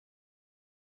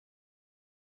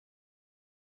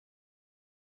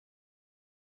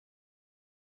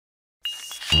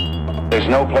There's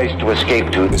no place to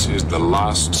escape to. This is the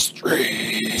last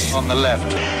street. On the left.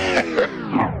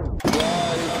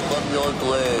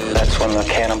 That's when the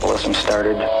cannibalism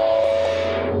started.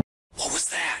 What was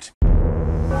that?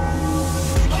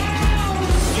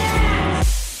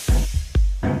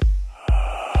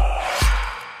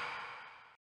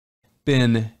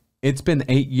 It's been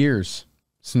 8 years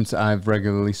since I've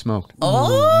regularly smoked.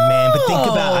 Oh man, but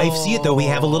think about I see it though. We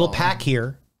have a little pack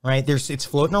here, right? It's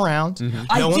floating around.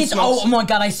 Oh my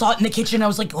god, I saw it in the kitchen. I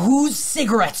was like, whose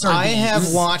cigarettes are these? I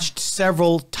have watched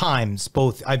several times.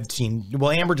 Both I've seen.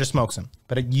 Well, Amber just smokes them,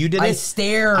 but you did it. I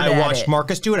stared. I at watched it.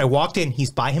 Marcus do it. I walked in.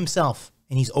 He's by himself,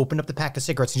 and he's opened up the pack of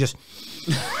cigarettes and just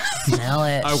smell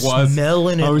it. I was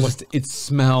smelling it. It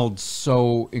smelled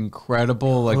so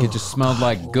incredible. Like it just smelled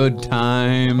like good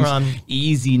times,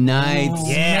 easy nights,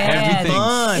 everything.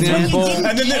 Fun. It's when you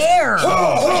didn't care.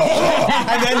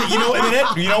 And then you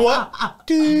know what?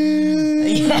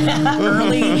 Yeah,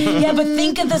 early. Yeah, but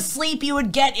think of the sleep you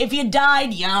would get if you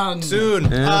died young. Soon.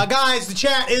 Guys, the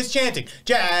chat is chanting.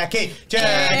 Jackie,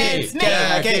 Jackie, It's me.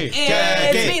 Jackie,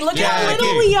 Jackie. It's me. Look how Jackie.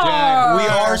 little we are. We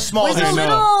are small. We're so I know.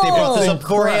 little. They brought this up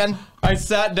beforehand. I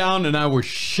sat down and I was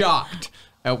shocked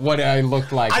at what I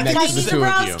looked like I think next to this the is two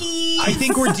of you. Zebrowski. I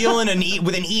think we're dealing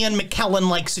with an Ian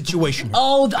McKellen-like situation.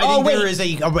 I think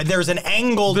wait. There's an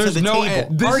angle to the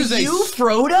table. Are you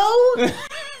Frodo?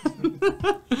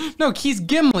 No, he's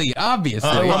Gimli,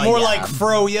 obviously. More like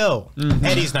Fro-Yo.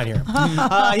 Eddie's not here.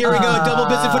 Here we go. Double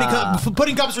bits of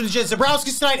pudding cups for the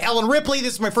Zebrowskis tonight. Ellen Ripley.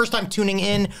 This is my first time tuning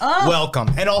in. Welcome.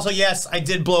 And also, yes, I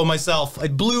did blow myself. I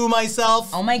blew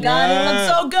myself. Oh my god, it looks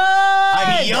so good.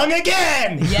 I'm young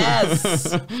again. Yes.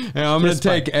 Yeah, I'm going to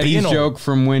take Eddie's joke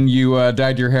from when you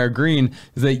dyed your hair green,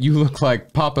 is that you look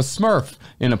like Papa Smurf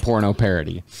in a porno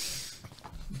parody.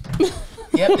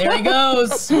 Yep, there he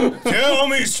goes. Tell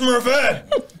me, Smurfette,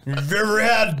 have you ever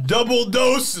had a double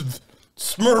dose of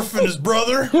Smurf and his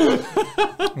brother?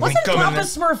 Wasn't Papa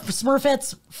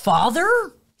Smurfette's father?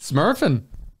 Smurfing.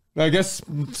 I guess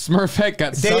Smurfette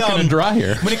got stuck in a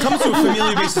dryer. When it comes to a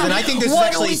familiar basis, and I think this is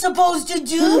actually... What are we supposed to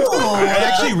do? I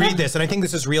actually read this, and I think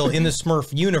this is real in the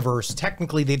Smurf universe.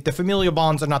 Technically, the familial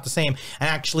bonds are not the same, and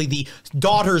actually the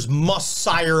daughters must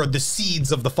sire the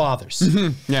seeds of the fathers.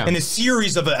 Yeah. In a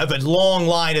series of a long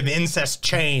line of incest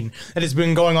chain that has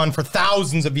been going on for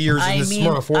thousands of years in the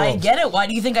Smurf world. I get it. Why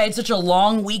do you think I had such a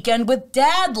long weekend with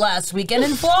Dad last weekend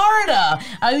in Florida?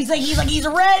 He's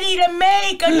ready to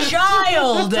make a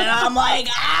child. And I'm like,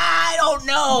 I don't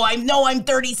know. I know I'm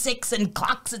 36 and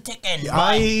clock's a ticking.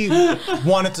 I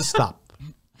wanted to stop.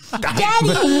 Daddy!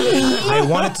 I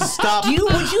wanted to stop. Would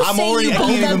you say you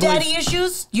both have daddy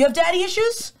issues? You have daddy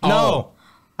issues? No.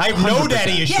 I have no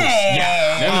daddy issues.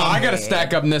 Yeah, I got to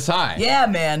stack up in this high. Yeah,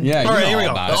 man. Yeah, all right, here we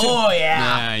go. Oh,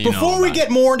 yeah. Before we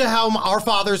get more into how our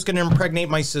father's going to impregnate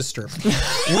my sister,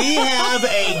 we have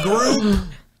a group...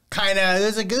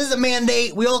 This is a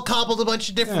mandate. We all cobbled a bunch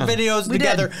of different videos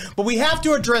together. But we have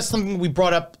to address something we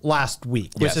brought up last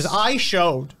week, which is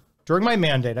during my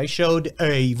mandate, I showed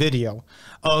a video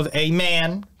of a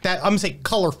man that, I'm going to say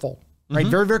colorful, right?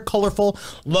 Very, very colorful.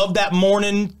 Love that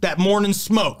morning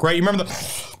smoke, right? You remember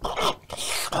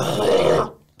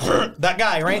that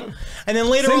guy, right? And then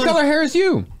later Same color hair as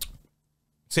you.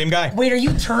 Same guy. Wait, are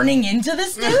you turning into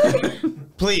this dude?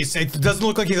 Please, it doesn't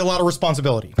look like he's a lot of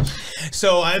responsibility.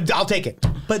 So I'll take it.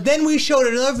 But then we showed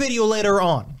another video later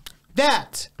on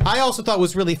that I also thought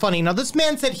was really funny. Now, this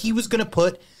man said he was going to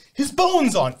put his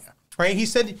bones on you, right? He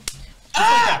said, like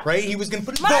that, right? He was going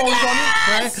to put his bones on you,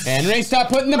 right? Henry, stop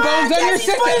putting the bones on your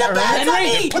sister.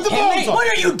 Henry, put the bones on.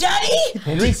 What are you, Daddy?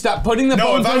 Henry, stop putting the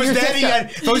bones on your sister.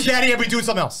 If I was daddy, I'd be doing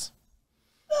something else.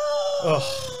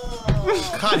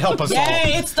 God help us all.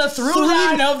 Yay, it's the through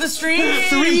line of the stream.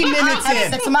 3 minutes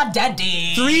in. Sex with my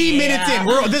daddy. 3 minutes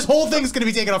in. This whole thing's going to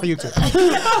be taken off of YouTube.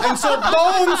 And so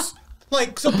bones,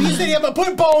 he said, I'm going to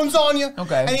put bones on you.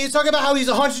 Okay. And he's talking about how he's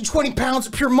 120 pounds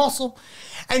of pure muscle.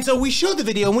 And so we showed the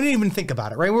video and we didn't even think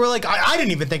about it, right? We were like, I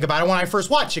didn't even think about it when I first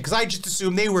watched it because I just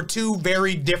assumed they were two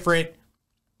very different,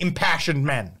 impassioned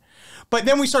men. But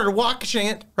then we started watching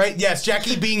it, right? Yes,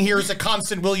 Jackie being here is a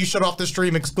constant. Will you shut off the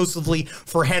stream exclusively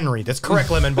for Henry? That's correct,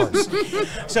 Lemon Bars.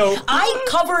 So I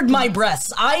covered my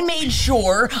breasts. I made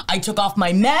sure I took off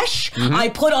my mesh. I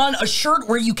put on a shirt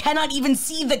where you cannot even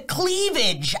see the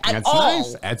cleavage at all.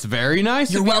 Nice. That's very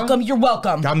nice. You're welcome. You're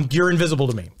welcome. You're invisible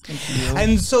to me.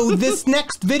 And so this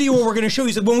next video we're going to show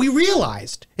you, when we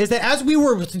realized is that as we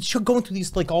were going through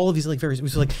these, all of these, various, it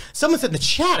was someone said in the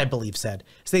chat, I believe said,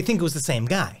 so they think it was the same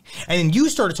guy. And then you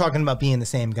started talking about being the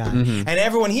same guy. And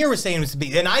everyone here was saying it was to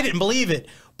be, and I didn't believe it.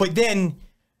 But then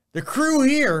the crew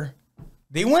here,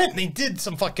 they went and they did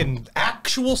some fucking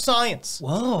actual science.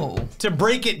 Whoa. To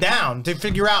break it down, to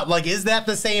figure out, like, is that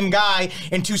the same guy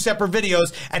in 2 separate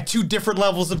videos at 2 different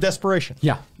levels of desperation?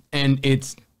 Yeah, and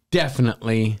it's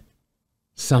definitely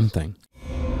something.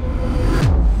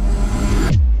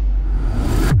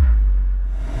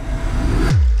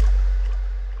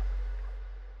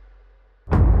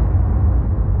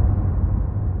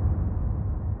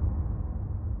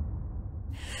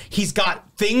 He's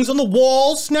got things on the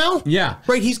walls now. Yeah.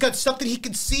 Right? He's got stuff that he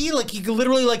can see. Like, he can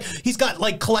literally, like, he's got,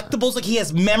 like, collectibles. Like, he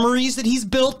has memories that he's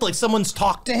built. Like, someone's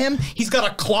talked to him. He's got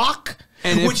a clock,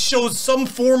 which shows some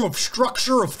form of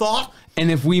structure of thought.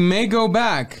 And if we may go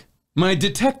back, my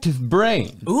detective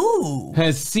brain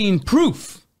has seen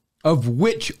proof of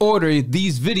which order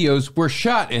these videos were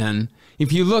shot in.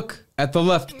 If you look at the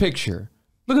left picture,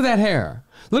 look at that hair.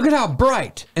 Look at how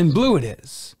bright and blue it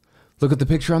is. Look at the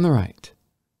picture on the right.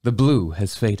 The blue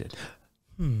has faded.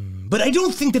 But I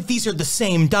don't think that these are the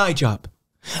same dye job.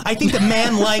 I think the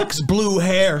man likes blue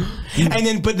hair.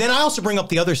 But then I also bring up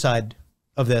the other side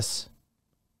of this.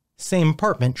 Same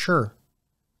apartment, sure.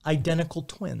 Identical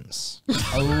twins.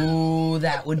 Oh,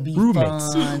 that would be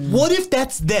roommates. fun. What if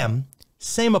that's them?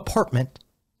 Same apartment,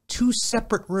 2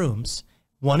 separate rooms.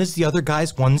 One is the other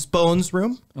guy's, one's Bones'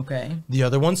 room. Okay. The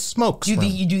other one's Smoke's room. Do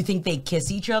you think they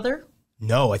kiss each other?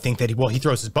 No, I think that he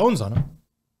throws his bones on him.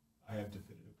 I have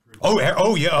definitive proof.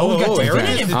 Oh, yeah. Aaron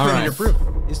is definitive proof.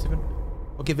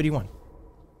 Okay, video 1.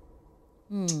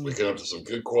 Waking up to some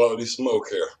good quality smoke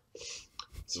here.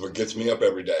 This is what gets me up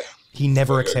every day. He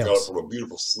never I got up exhales. from a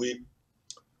beautiful sleep,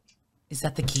 Is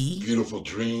that the key? beautiful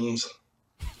dreams.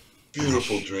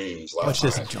 Beautiful dreams Watch last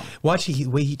this. night. Watch the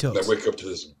way he talks. And I wake up to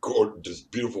this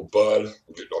beautiful bud.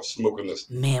 I'm smoking this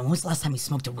Man, when was the last time he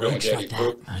smoked a roach granddaddy like that?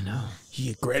 burp. I know.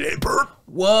 He granted burp.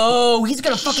 Whoa, he's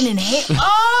gonna fucking inhale.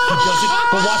 Oh!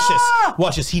 But watch this.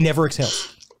 Watch this. He never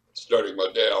exhales. Starting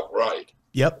my day off right.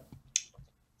 Yep.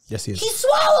 Yes, he is. He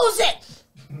swallows it.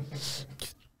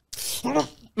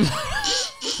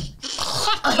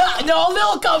 No, a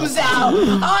little comes out.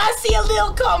 Oh, I see a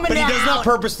little coming out. But he does not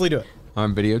purposely do it.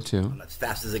 On video 2. As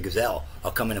fast as a gazelle,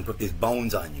 I'll come in and put these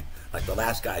bones on you. Like the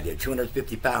last guy did.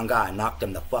 250-pound guy knocked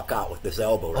him the fuck out with this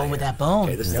elbow right with here. that bone.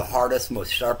 Okay, this is the hardest,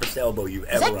 most sharpest elbow you've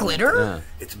ever Is that run glitter? into.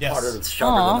 It's Yes. harder, it's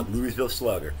sharper than a Louisville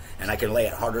Slugger. And I can lay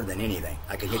it harder than anything.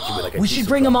 I can hit you with like a We should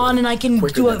bring him on and I can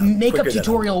do a makeup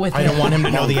tutorial with him. I don't want him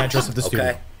to know the address of the studio.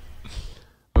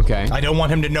 Okay? Okay. I don't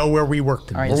want him to know where we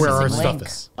worked All right, or where this our is a stuff link.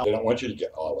 is. They don't want you to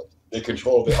get olives. They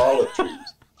control the olive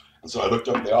trees. And so I looked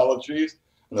up the olive trees,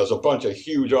 and there's a bunch of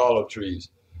huge olive trees.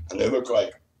 And they look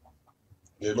like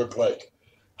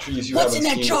trees you What's haven't in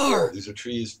that seen jar? before. These are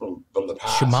trees from the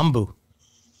past. Shimambu.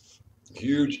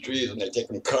 Huge trees, and they take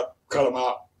them, cut them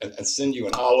out, and send you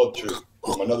an olive tree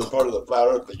from another part of the flat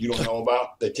earth that you don't know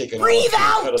about. They take an olive Breathe tree,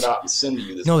 out! cut it out, and send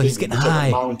you this No, big, he's getting it's like high.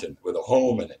 a mountain with a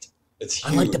home in it. It's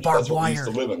huge. I like the barbed That's what we wire. used to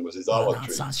live in, was these olive no, trees.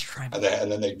 it's not tribal.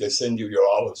 And then they send you your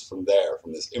olives from there,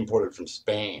 from this imported from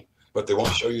Spain. But they won't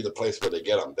show you the place where they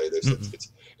get them.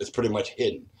 It's pretty much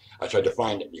hidden. I tried to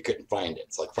find it. You couldn't find it.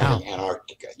 It's like finding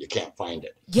Antarctica. You can't find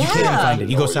it. Yeah. can't find it.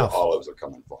 You go Where your south. olives are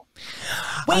coming from.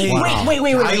 Wait.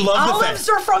 I love the Olives fact-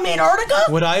 are from Antarctica?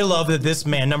 What I love that this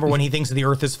man, number one, he thinks the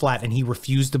earth is flat and he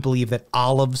refused to believe that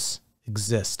olives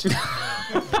exist.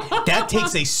 That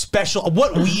takes a special,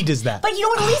 what weed is that? But you know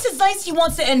what? At least it's nice he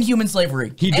wants to end human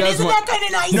slavery. He and does isn't want- that kind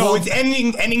of nice? No, it's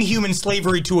ending human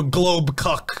slavery to a globe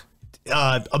cuck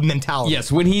mentality.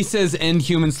 Yes, when he says end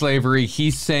human slavery,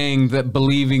 he's saying that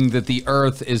believing that the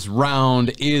earth is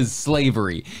round is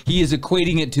slavery. He is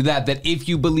equating it to that if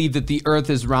you believe that the earth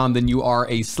is round, then you are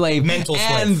a slave. Mental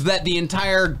and slave. that the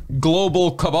entire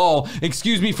global cabal,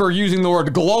 excuse me for using the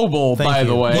word global, Thank by you.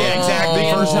 the way. Yeah, exactly.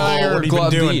 The First of all, entire what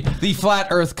have you been doing? the flat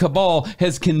earth cabal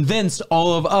has convinced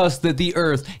all of us that the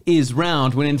earth is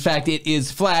round, when in fact it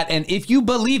is flat. And if you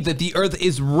believe that the earth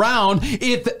is round,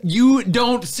 if you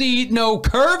don't see no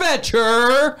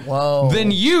curvature,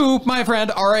 then you, my friend,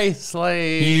 are a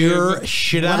slave. You're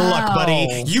shit out of luck, Wow.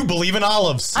 buddy. You believe in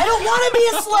olives. I don't want to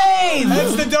be a slave.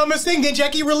 That's the dumbest thing. Then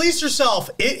Jackie, release yourself.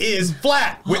 It is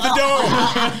flat with a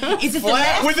dome. Is it the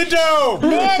Flat meth? with a dome.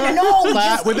 Man, no.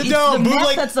 Flat with a it's dome. the meth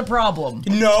Bootleg- that's the problem.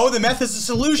 No, the meth is a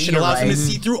solution. It You're allows him to right.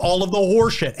 see through all of the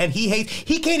horseshit. And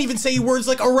he can't even say words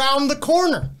like around the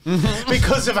corner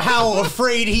because of how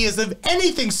afraid he is of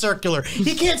anything circular.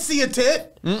 He can't see a tit.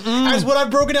 As what I've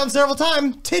broken down several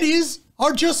times, titties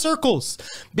are just circles.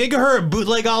 Big Herb,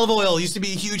 bootleg olive oil, used to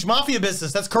be a huge mafia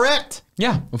business. That's correct.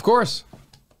 Yeah, of course.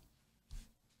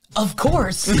 Of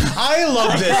course. I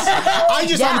love this. I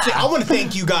just Yeah. honestly, I want to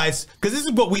thank you guys because this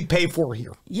is what we pay for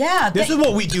here. Yeah. This is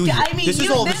what we do here. I mean, this is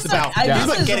all this is about. I- This is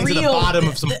this about getting to the real. bottom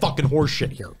of some fucking horse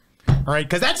shit here. All right,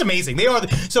 because that's amazing. They are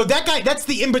so that guy. That's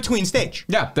the in between stage.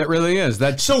 Yeah, that really is.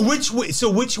 That's So which way? So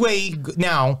which way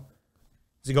now?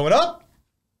 Is he going up,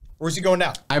 or is he going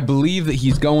down? I believe that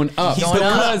he's going up. He's going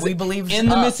up. Because We believe in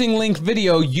the up. missing link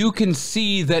video, you can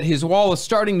see that his wall is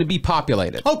starting to be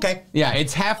populated. Okay. Yeah,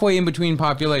 it's halfway in between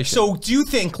population. So do you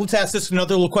think? Let's ask this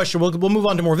another little question. We'll move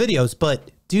on to more videos. But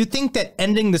do you think that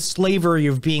ending the slavery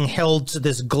of being held to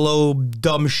this globe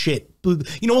dumb shit?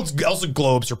 You know what's also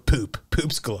globes are poop.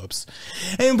 Poop's globes.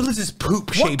 And this is poop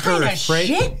What shaped kind earth, of right?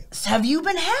 shit have you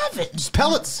been having? Just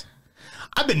pellets.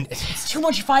 I've been. It's too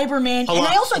much fiber, man. And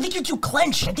lot. I think you're too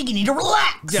clenched. I think you need to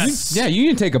relax. Yes. yeah, you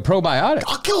need to take a probiotic.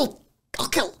 I'll kill.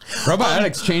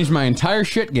 Probiotics changed my entire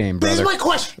shit game, But brother. here's my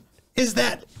question: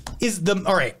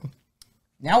 all right?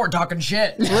 Now we're talking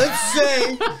shit. Let's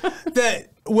say that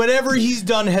whatever he's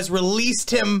done has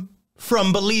released him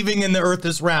from believing in the Earth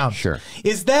is round. Sure.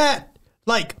 Is that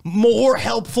like more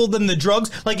helpful than the drugs?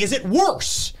 Like, is it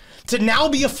worse to now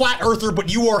be a flat earther,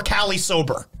 but you are Cali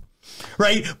sober?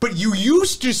 Right? But you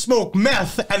used to smoke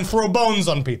meth and throw bones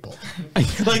on people.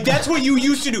 Like, that's what you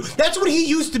used to do. That's what he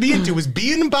used to be into, was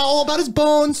being all about his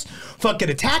bones, fucking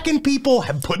attacking people,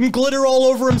 putting glitter all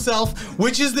over himself.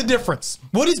 Which is the difference?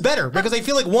 What is better? Because I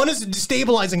feel like one is a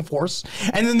destabilizing force,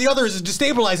 and then the other is a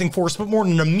destabilizing force, but more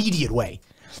in an immediate way.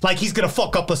 Like he's going to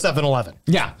fuck up a 7-Eleven.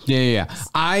 Yeah.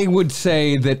 I would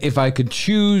say that if I could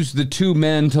choose the two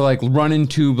men to like run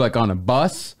into like on a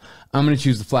bus, I'm going to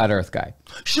choose the flat earth guy.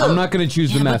 Sure. I'm not going to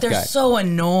choose the But meth they're guy. so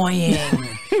annoying.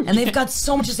 And they've got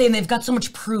so much to say, and they've got so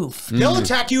much proof. They'll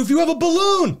attack you if you have a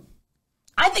balloon.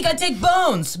 I think I take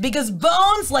bones, because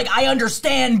bones, like, I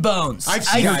understand bones. I've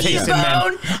seen I her see a taste in men.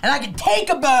 bone, and I can take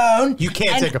a bone. You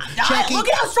can't and take a- I- Jackie- Look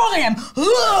at how strong I am.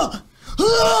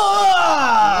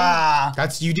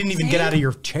 You didn't even get out of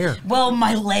your chair. Well,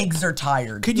 my legs are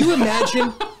tired. Could you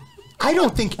imagine?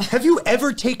 Have you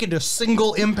ever taken a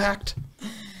single impact?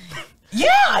 Yeah,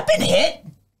 I've been hit.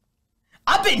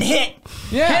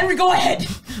 Yeah. Henry, go ahead.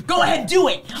 Go ahead, do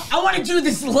it. I want to do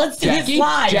this. Let's do this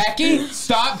live. Jackie,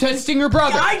 stop testing your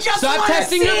brother. I just stop wanna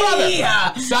testing your see.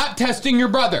 brother. Stop testing your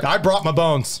brother. I brought my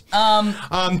bones.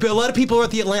 But a lot of people were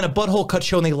at the Atlanta Butthole Cut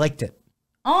show and they liked it.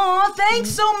 Aw, thanks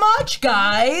so much,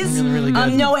 guys. Really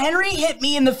good. No, Henry hit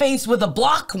me in the face with a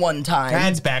block one time.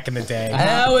 That's back in the day.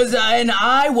 And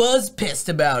I was pissed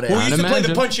about it. We used to play the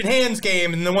imagine. punch and hands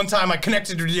game, and then one time I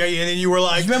connected with you, and then you were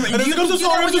like, Remember, and then you it goes, do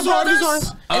that with your brothers?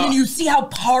 Oh. And then you see how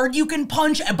hard you can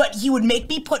punch, but he would make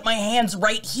me put my hands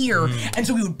right here, and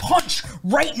so he would punch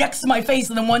right next to my face,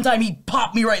 and then one time he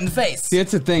popped me right in the face. See,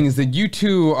 that's the thing, is that you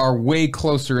two are way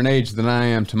closer in age than I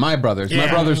am to my brothers. My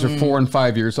Yeah. brothers are 4 and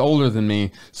 5 years older than me,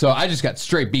 so I just got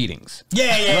straight beatings.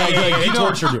 Yeah. They you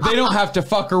tortured you. They don't have to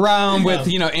fuck around with,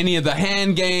 any of the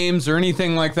hand games or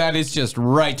anything like that. It's just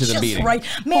right to the Just beating. right.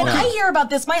 Man, I hear about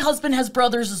this. My husband has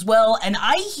brothers as well, and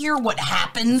I hear what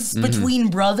happens between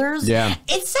brothers. Yeah.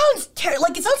 It sounds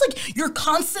like you're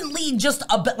constantly just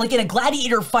like in a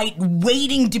gladiator fight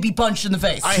waiting to be punched in the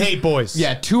face. I hate boys.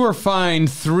 Yeah, 2 are fine.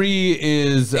 3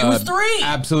 is It was 3.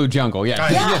 absolute jungle.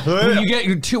 Yeah, Yeah. When you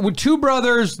get two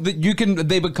brothers that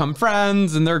they become friends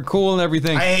and they're cool and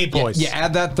everything. I hate boys. You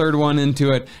add that third one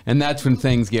into it, and that's when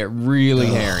things get really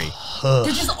hairy. They're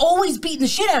just always beating the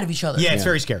shit out of each other. Yeah, it's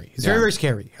very scary. It's very, very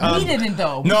scary. We didn't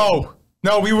though.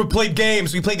 No, we would play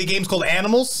games. We played the games called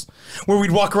Animals, where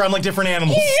we'd walk around like different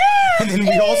animals. And then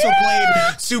we also played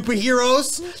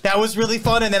Superheroes. That was really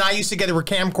fun. And then I used to get a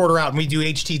camcorder out and we'd do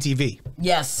HTTV.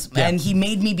 Yes, and he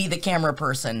made me be the camera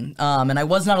person, and I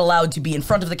was not allowed to be in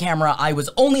front of the camera. I was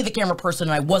only the camera person,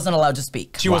 and I wasn't allowed to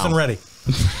speak. She wasn't ready.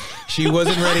 She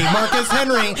wasn't ready. Marcus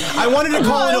Henry, I wanted to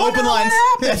call it open lines.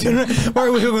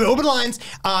 Open lines.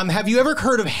 Have you ever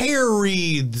heard of hair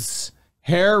wreaths?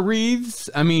 Hair wreaths?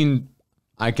 I mean,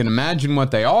 I can imagine what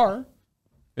they are.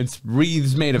 It's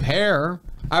wreaths made of hair.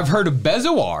 I've heard of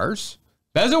bezoars.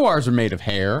 Bezoars are made of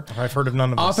hair. I've heard of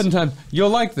none of this. Oftentimes, you'll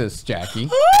like this, Jackie.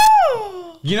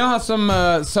 You know how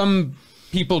some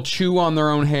people chew on their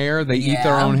own hair? They eat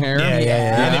their own hair?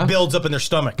 Yeah. And it builds up in their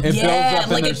stomach. It builds up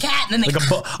in like their a cat, and then they I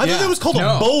thought that was called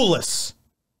a bolus.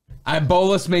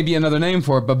 Bolus may be another name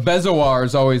for it, but bezoar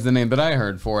is always the name that I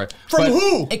heard for it. From But,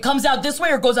 who? It comes out this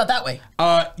way or goes out that way.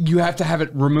 You have to have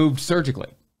it removed surgically.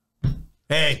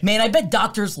 Hey. Man, I bet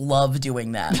doctors love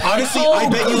doing that. Honestly, I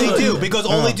bet you they do, because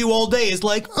all they do all day is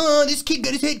like, oh, this kid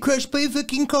got his head crushed by a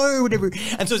fucking car or whatever.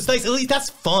 And so it's nice. At least that's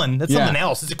fun. That's something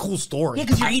else. It's a cool story. Yeah,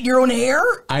 because you're eating your own hair?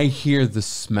 I hear the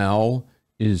smell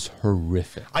is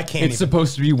horrific. I can't It's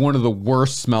supposed to be one of the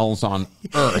worst smells on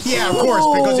earth. Yeah, of course,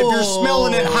 because if you're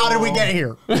smelling it, how did we get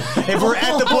here? If we're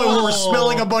at the point where we're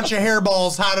smelling a bunch of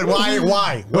hairballs,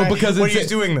 why? Well, because what are you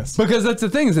doing this? Because that's the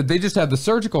thing, is that they just have the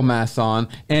surgical masks on,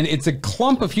 and it's a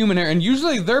clump of human hair, and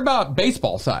usually they're about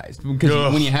baseball sized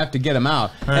because when you have to get them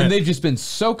out, and they've just been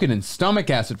soaking in stomach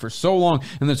acid for so long,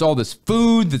 and there's all this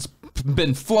food that's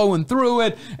been flowing through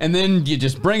it, and then you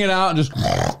just bring it out and just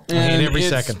hate every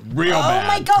second. Real bad. Oh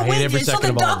my God! Wait, so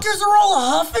the doctors are all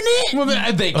huffing it? Well,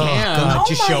 they can. God,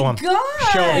 just show them. God.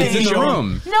 Show them. It's in the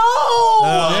room. No!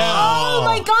 Oh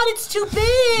my God! It's too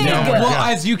big. Well,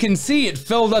 as you can see, it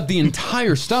filled up the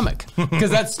entire stomach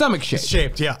because that's stomach shaped.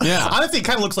 Shaped, yeah. Honestly, it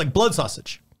kind of looks like blood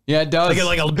sausage. Yeah, it does.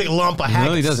 Like a big lump of haggis. It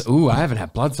really does. Ooh, I haven't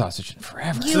had blood sausage in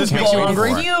forever. So this makes you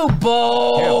hungry?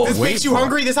 This Wait makes you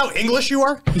hungry? This is how English you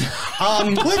are?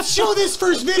 Let's show this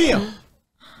first video.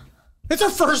 It's our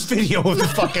first video of the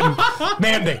fucking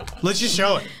mandate. Let's just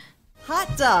show it.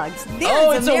 Hot dogs.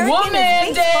 It's a woman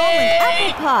baseball day.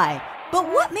 and apple pie. But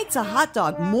what makes a hot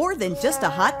dog more than just a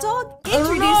hot dog?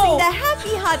 Introducing the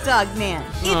Happy Hot Dog Man.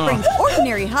 It brings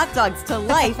ordinary hot dogs to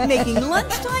life, making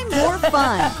lunchtime more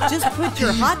fun. Just put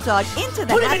your hot dog into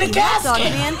the Happy Hot Dog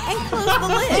Man and close the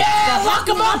lid. Yeah, lock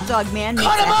him up. Hot Dog Man makes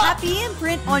a happy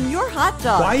imprint on your hot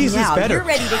dog. Why is this better? You're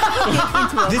ready to cook it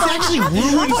into a This fun actually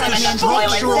Happy ruins Hot the Dog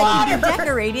structural Man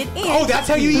decorated and that's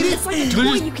how you eat it? It's like a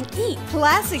toy you can eat.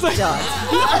 Classic dogs,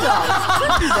 beef dogs,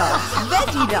 turkey dogs,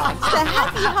 veggie dogs. The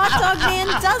Happy Hot Dog Man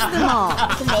does them all.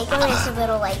 To make them into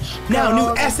little like Now,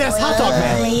 new SS Hot Dog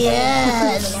Man.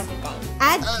 Yes.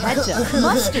 Add ketchup,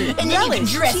 mustard, And then you can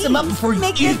dress them up before you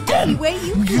Make eat them any them. way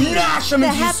you You please. mash them The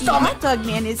into your Happy stomach. Hot Dog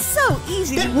Man is so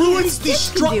easy That to ruins the use.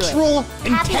 Kids can do it. structural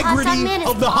Happy Hot Dog integrity Man is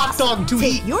of the hot dog to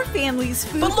Take eat. your family's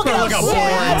food. But look at Look how how boring.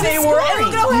 sad they were. And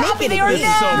look how happy they are Make it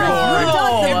now. so boring. Your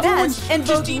dog the best, and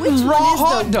vote eating which raw one is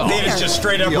hot the dog. That is just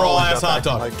straight up raw ass hot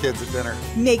dog. My kids at dinner.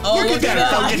 Make Oh, your look at dinner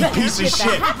that with fucking piece of the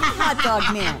shit. Happy Hot Dog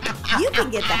Man. You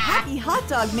can get the Happy Hot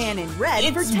Dog Man in red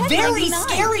for It's $10.99. very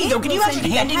scary, though. Can you And we'll imagine send the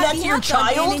handing that Happy to your Hot Dog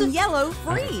Man child? in yellow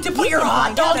free. To put You your can hot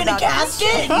find dog out in a about this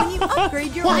casket? when you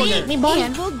upgrade your Wanna order. eat me, buddy?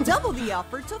 And we'll double the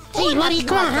offer to four Hey, buddy, Happy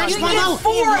come on, Hot how's Dog my Men. vote?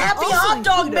 Four And Happy we'll Hot also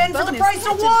Dog include a Men for the bonus price of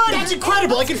ketchup one. That's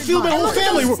incredible. I can feel my whole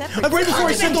family. I'm right before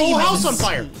I set the whole house on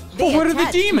fire. But what are the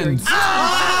demons?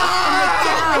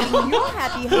 Your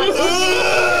Happy Hot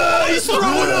Dog. He's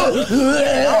throwing up.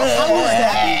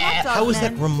 How is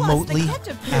that remotely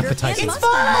appetizing? It's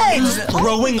fun.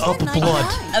 Throwing up blood.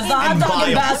 As the hot dog bile.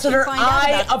 ambassador,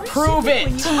 I approve it.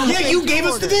 Yeah, you gave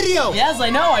us the video. Yes, I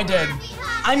know I did.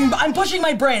 I'm pushing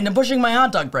my brand. I'm pushing my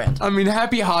hot dog brand. I mean,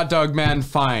 Happy Hot Dog Man,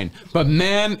 fine. But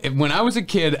man, when I was a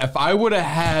kid, if I would have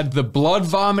had the blood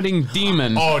vomiting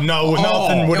demon, Oh no,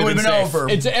 nothing would it have would've been been safe. over.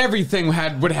 it's everything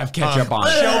would have ketchup on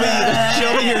it.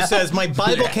 Shelby here says, my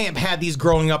Bible camp had these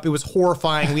growing up. It was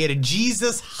horrifying. We had a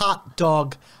Jesus hot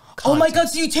dog. Oh my God,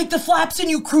 so you take the flaps and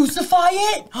you crucify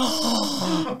it?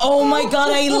 Oh my God,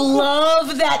 I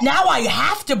love that. Now I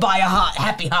have to buy a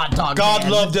Happy Hot Dog God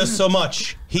Man. loved us so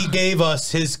much. He gave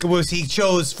us he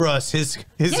chose for us his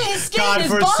his skin, his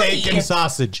God-forsaken body.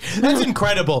 sausage. That's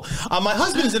incredible. My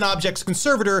husband's an objects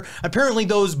conservator. Apparently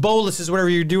those boluses, whatever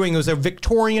you're doing, was a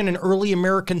Victorian and early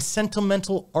American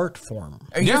sentimental art form.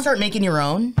 Are you gonna start making your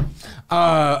own?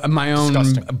 My own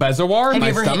Disgusting. bezoar, Have my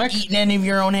you ever stomach. eaten any of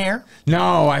your own hair?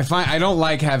 No, I don't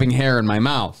like having hair in my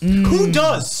mouth. Who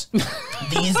does?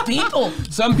 These people.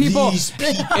 Some people, These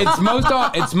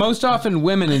it's most often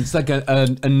women. It's like a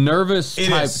nervous It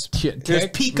type is. tick. There's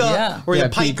pica, Yeah. or Yeah, the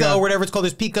pica, pica. or whatever it's called.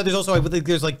 There's pica. There's also, I think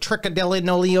there's like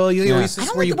trichotillomaniasis, I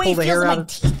don't where like you the way pull it the feels hair in my out.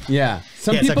 teeth. Yeah,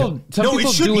 some Yeah, it's people. like Some no, people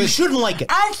it should, do you it. shouldn't like it.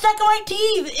 I'm stuck in my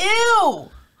teeth. Ew.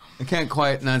 I can't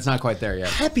quite. No, it's not quite there yet.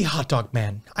 Happy Hot Dog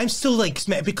Man. I'm still like,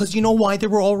 because you know why they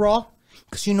were all raw?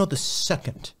 Because you know the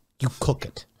second you cook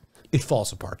it, it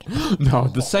falls apart. No,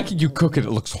 the second you cook it, it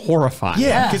looks horrifying.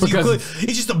 Yeah, because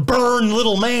it's just a burned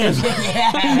little man.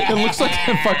 It looks like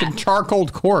a fucking charcoal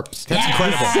corpse. That's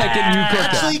incredible. The second you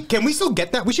cook Actually, can we still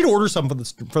get that? We should order some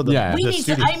for the Yeah. We the need to,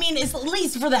 studio. I mean, it's at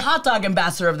least for the hot dog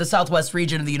ambassador of the Southwest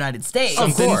region of the United States.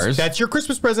 Of course. That's your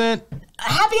Christmas present.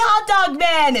 Happy Hot Dog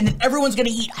Man! And then everyone's gonna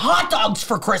eat hot dogs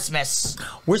for Christmas.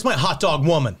 Where's my hot dog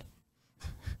woman?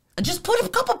 Just put a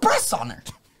couple breasts on there.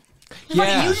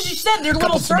 Yeah. You just said they're little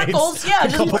Couple tomatoes. circles. Yeah, A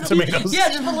just couple put, tomatoes. Yeah,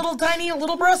 just put little tiny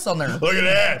little breasts on there. Look at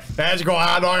that. Magical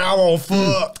hot dog. I won't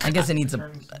fuck. I guess it needs a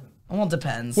Well, it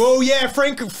depends. Well, yeah,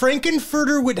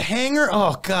 Frankenfurter with hanger.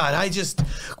 Oh God,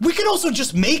 we could also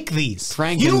just make these.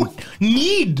 You don't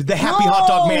need the happy hot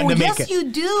dog man to make it. Yes, you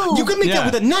do. You can make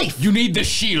that with a knife. You need the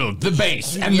shield, the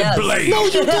base, and the blade. No,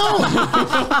 you don't.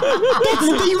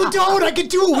 You don't. I can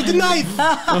do it with the knife.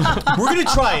 We're gonna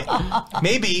try it.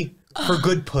 Maybe for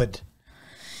good pud.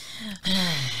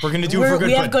 We're gonna do it for good.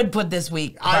 We have good pud this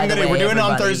week. We're doing it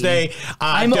on Thursday.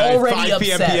 I'm already 5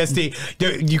 p.m. upset. PST.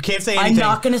 You can't say anything. I'm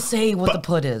not gonna say what the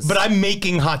pud is. But I'm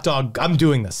making hot dog. I'm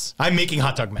doing this. I'm making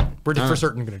hot dog man. We're for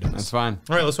certain gonna do this. That's fine.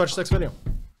 All right, let's watch the next video.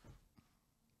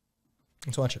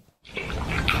 Let's watch it.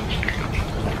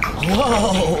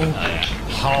 Whoa!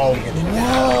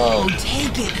 Whoa!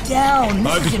 Take it down.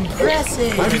 This is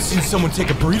impressive. I haven't seen someone take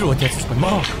a burrito like that since my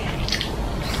mom.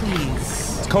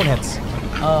 Please. It's Coneheads.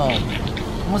 Oh.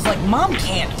 I was like, Mom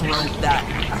can't throw that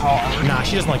hard. Nah,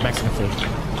 she doesn't like Mexican food.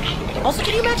 Also,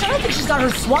 can you imagine? I don't think she's got her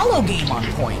swallow game on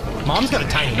point. Mom's got a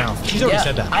tiny mouth. She's already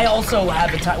said that. I also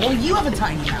have a tiny. Well, you have a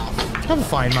tiny mouth. I have a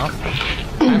fine mouth.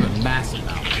 I have a massive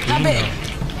mouth. How big?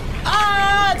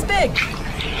 Ah, it's big.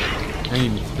 I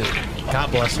mean, it's big.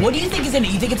 God bless her. What do you think is in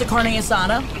it? You think it's a carne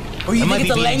asada? Or you It might think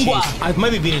it's a be bean and lengua? cheese. It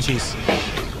might be bean and cheese.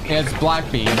 Yeah, it's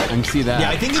black bean. I can see that. Yeah,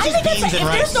 I think it's I just think beans if and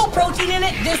rice. there's no protein in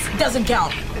it, this doesn't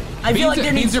count. I feel like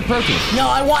there needs beans are protein. No,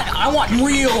 I want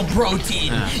real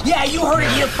protein. Yeah, you heard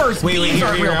it here first. Wait, Beans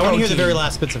are here. real I want to hear the protein. very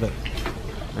last bits of it.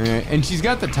 And she's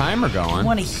got the timer going.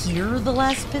 Want to hear the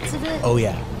last bits of it? Oh,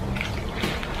 yeah.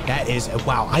 That is,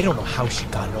 wow, I don't know how she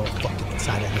got it all fucking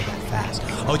inside of her that fast.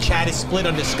 Oh, Chad is split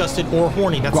on disgusted or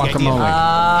horny. That's the idea. Guacamole.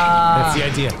 That's the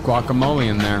idea. Guacamole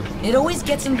in there. It always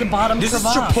gets into the bottom This is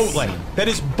crevasse. Chipotle. That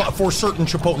is for certain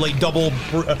Chipotle double.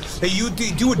 They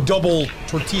do a double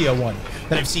tortilla one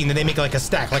that I've seen. That they make like a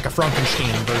stack, like a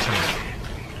Frankenstein version.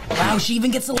 Wow, she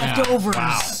even gets the leftovers.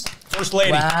 Wow. First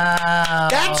lady. Wow.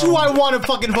 That's who I want to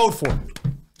fucking vote for.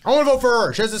 I want to vote for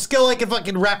her. She has a skill I can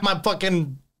fucking wrap my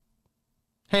fucking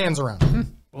hands around.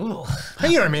 You know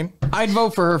what I mean? I'd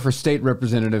vote for her for state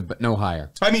representative, but no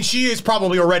higher. I mean, she is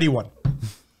probably already one.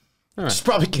 Right. She's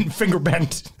probably getting finger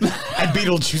bent at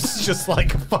Beetlejuice, just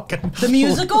like fucking The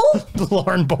musical?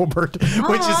 Lauren Boebert,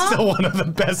 which is still one of the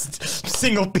best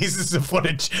single pieces of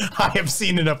footage I have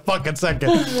seen in a fucking second.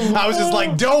 I was just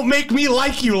like, don't make me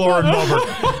like you, Lauren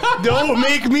Boebert. Don't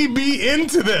make me be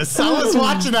into this. I was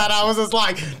watching that. I was just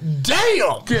like,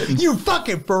 damn, you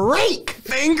fucking freak.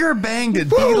 Finger banged at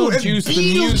Beetlejuice,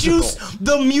 Beetlejuice,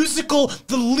 the musical,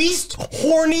 the least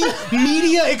horny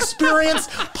media experience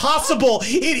possible.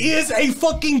 It is a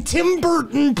fucking Tim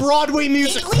Burton Broadway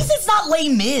musical. At least it's not Les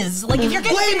Mis. Like, if you're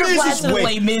getting Les finger Mis blasted is at way-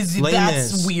 Les Mis, Les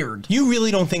that's Mis. weird. You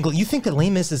really don't think you think that Les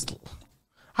Mis is?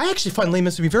 I actually find Les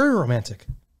Mis to be very romantic.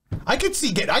 I could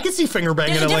see finger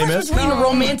banging There's a at Les difference Mis. between a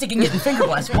romantic and getting finger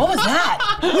blasted. What was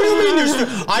that? What do you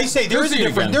mean? I say there is a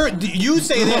difference. You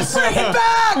say this. Bring it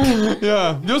back!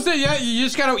 Yeah, you'll say you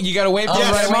just gotta wait for Yeah,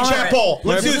 the right we moment. chat poll.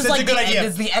 Let's do This this. is That's like a good idea.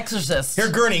 This is The Exorcist. Here,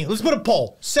 Gurney, let's put a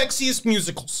poll. Sexiest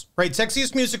musicals, right?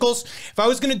 Sexiest musicals. If I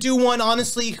was going to do one,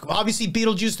 honestly, obviously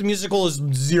Beetlejuice the musical is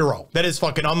 0. That is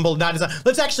fucking unbelievable.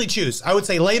 Let's actually choose. I would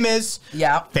say Les Mis.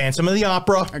 Yeah. Phantom of the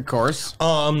Opera. Of course.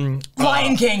 Lion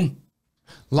King.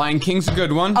 Lion King's a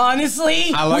good one.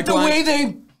 Honestly, I like with the way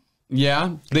they...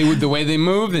 Yeah, the way they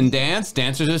move and dance.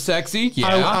 Dancers are sexy. Yeah.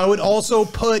 I would also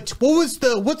put what's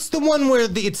the one where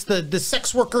it's the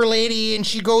sex worker lady and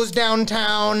she goes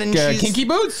downtown and she's Kinky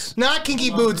Boots? Not Kinky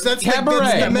Boots. That's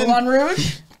Cabaret. Moulin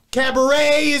Rouge?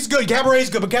 Cabaret is good. Cabaret is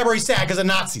good, but Cabaret's sad because of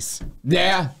Nazis.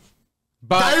 Yeah.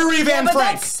 But Diary of Anne But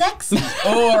Frank. that's sexy.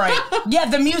 All right. Yeah,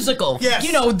 the musical. Yes.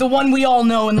 You know, the one we all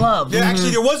know and love. Yeah, actually,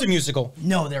 there was a musical.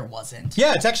 No, there wasn't.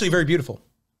 Yeah, it's actually very beautiful.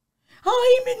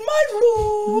 I'm in my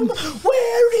room.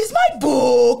 Where is my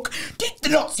book? Did the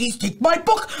Nazis take my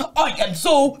book? I am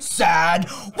so sad.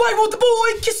 Why won't the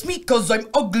boy kiss me? Cause I'm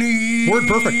ugly. Word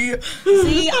perfect.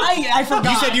 See, I forgot.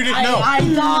 You said you didn't know. I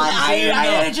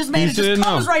thought it just made You it just didn't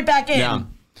comes know. right back in. Yeah.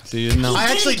 So you didn't know. I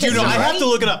actually do know. I have to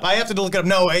look it up.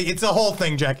 No, it's a whole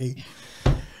thing, Jackie.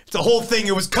 It's a whole thing.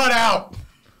 It was cut out.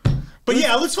 But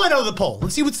yeah, let's find out the poll.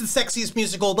 Let's see what's the sexiest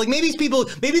musical. Like maybe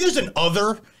there's an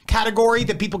other category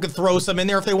that people could throw some in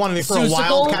there if they wanted to throw a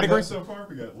wild category. So far,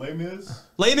 we got Les Mis.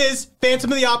 Les Mis,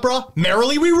 Phantom of the Opera,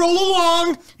 Merrily We Roll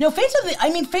Along. No,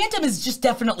 Phantom is just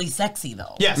definitely sexy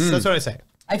though. Yes, that's what I say.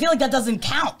 I feel like that doesn't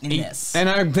count in this. And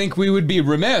I think we would be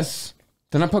remiss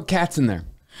to not put cats in there.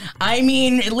 I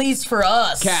mean, at least for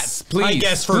us. Cats, please. I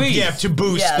guess to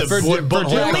boost Yes. the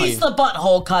butthole. At least the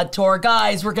butthole cut tour.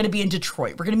 Guys, we're going to be in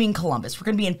Detroit. We're going to be in Columbus. We're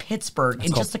going to be in Pittsburgh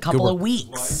in just a couple of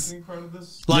weeks.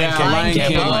 Lion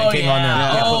King.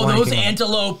 Oh, those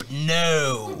antelope.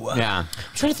 No. Yeah. I'm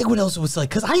trying to think what else it was like,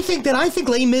 because I think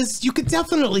Les Mis, you could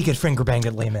definitely get finger banged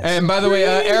at Les Mis. And by the way,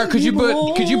 Eric, could you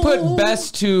put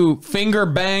best to finger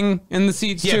bang in the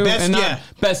seats too, and not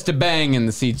best to bang in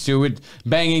the seats too? With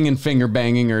banging and finger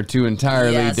banging are two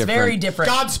entirely different. Very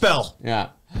different. Godspell. Yeah.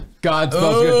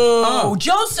 Godspell's good. Oh,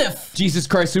 Joseph. Jesus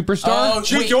Christ Superstar. Oh,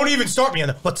 Chief, don't even start me on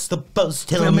that. What's the buzz?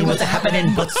 Tell me what's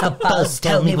happening. What's the buzz?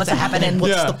 Tell me what's happening.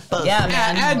 What's the buzz? Yeah,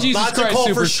 man. Add Jesus Lots Christ of call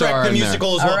for Superstar Shrek the in there.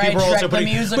 musical as well. All right, People are also Shrek the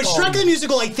putting, musical. but Shrek the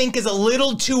musical, I think, is a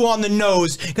little too on the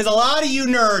nose because a lot of you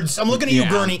nerds. I'm looking at you,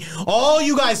 Gurney. All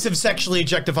you guys have sexually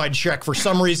objectified Shrek for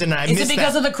some reason, and I missed that. Is it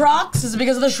because of the Crocs? Is it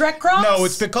because of the Shrek Crocs? No,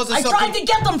 it's because of I something. tried to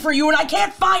get them for you, and I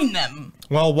can't find them.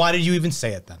 Well, why did you even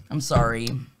say it then? I'm sorry.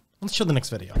 Let's show the next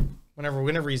video.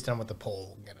 Whenever he's done with the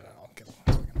poll, we'll get it out.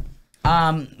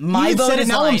 My You vote said it, is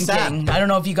now I'm Lion sad. King. I don't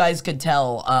know if you guys could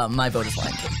tell. My vote is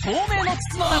Lion King.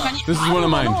 This is one of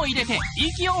mine.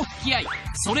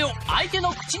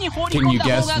 Can you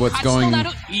guess what's going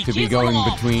to be going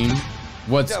between?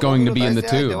 What's going to be in the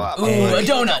tube? Ooh, a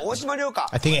donut.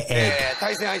 I think an egg.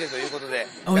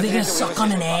 Oh, are they gonna suck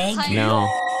on an egg? No.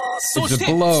 It's a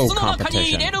blow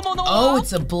competition. Oh,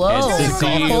 it's a blow. It's to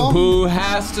see who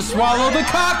has to swallow the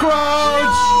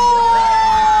cockroach.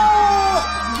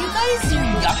 You guys are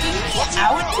yucking me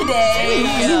out today.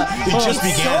 It just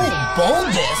began. So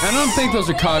bulbous. I don't think those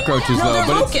are cockroaches No, though, they're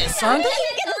but locusts, aren't they?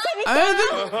 I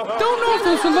don't know if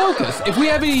those are locusts. If we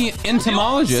have any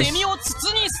entomologists,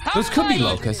 those could be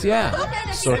locusts, yeah.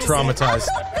 So traumatized.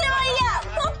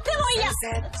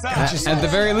 At the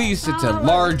very least, it's a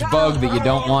large bug that you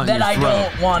don't want in That your I throat.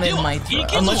 don't want in my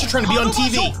throat. Unless you're trying to be on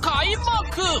TV.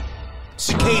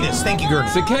 Cicadas. Thank you, Gurney.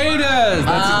 Cicadas!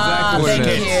 That's exactly what it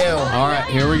thank is. you. All right,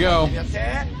 here we go.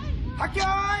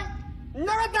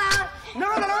 No!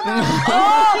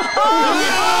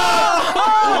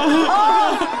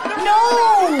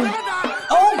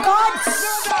 Oh, God!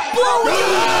 Blow it!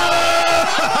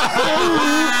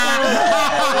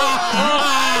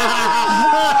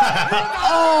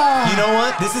 You know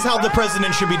what? This is how the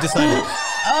president should be decided.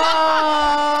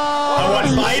 I want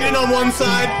Biden on one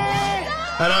side,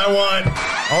 and I want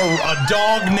a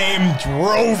dog named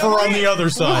Rover on the other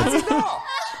side.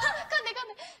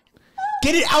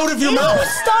 Get it out of your mouth.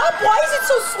 Stop! Why is it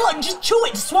so slow? Just chew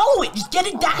it. Just swallow it. Just get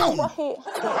it down.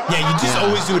 Yeah, you just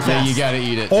always do it fast. Yeah, you gotta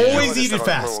eat it. Always eat it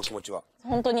fast.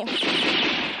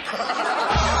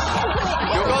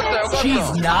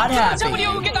 She's not happy.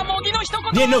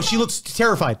 Yeah, no, she looks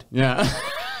terrified. Yeah.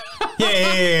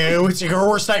 Yeah. It's like her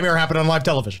worst nightmare happened on live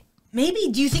television. Maybe.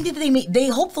 Do you think that they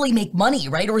hopefully make money,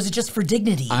 right? Or is it just for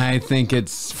dignity? I think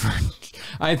it's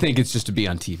just to be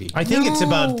on TV. I think it's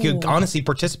about honestly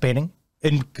participating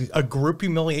in a group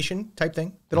humiliation type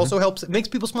thing that also helps. It makes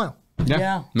people smile.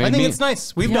 Yeah. I think it's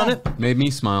nice. We've done it. Made me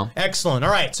smile. Excellent.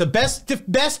 All right. So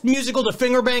best musical to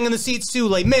finger bang in the seats too.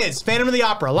 Les Mis, Phantom of the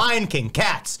Opera, Lion King,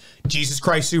 Cats, Jesus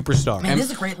Christ Superstar. Man, this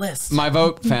is a great list. My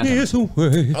vote, Phantom.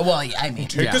 Away. Oh, well, yeah, I mean,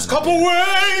 Take this cup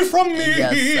away from me.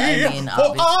 Yes, I mean,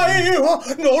 for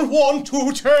I don't want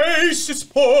to taste its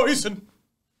poison.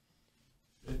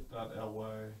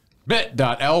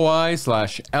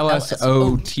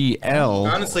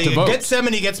 bit.ly/LSOTL. Honestly, to vote.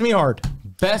 Gethsemane gets me hard.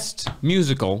 Best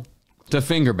musical to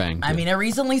finger bang. I mean, I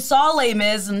recently saw Les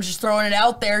Mis. I'm just throwing it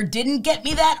out there. Didn't get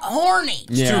me that horny.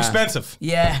 It's too expensive.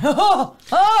 Yeah.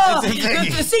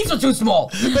 The seats are too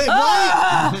small. But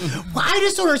why? I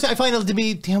just don't understand. I find it to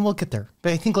be, damn, we'll get there.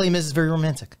 But I think Les Mis is very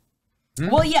romantic.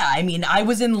 Well, yeah, I mean, I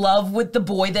was in love with the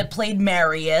boy that played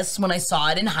Marius when I saw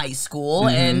it in high school,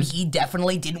 and he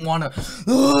definitely didn't want to,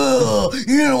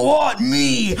 you don't want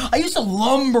me. I used to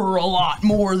lumber a lot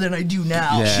more than I do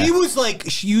now. Yeah. She was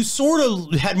like, you sort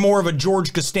of had more of a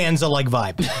George Costanza-like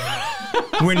vibe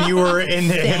when you were in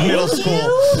middle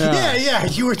school. Yeah,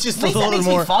 you were just a At least that little makes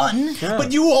more me fun. Yeah.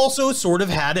 But you also sort of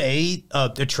had a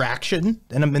attraction,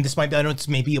 and I mean, this might be, I know it's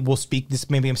maybe we'll speak this.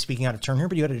 Maybe I'm speaking out of turn here,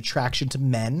 but you had an attraction to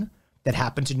men that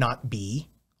happened to not be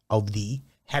of the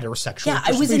heterosexual. Yeah,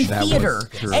 I was in theater.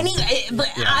 Of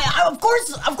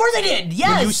course I did.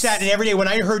 Yes. When you sat in every day, when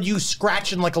I heard you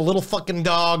scratching like a little fucking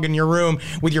dog in your room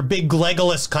with your big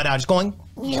Legolas cutout, just going,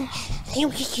 I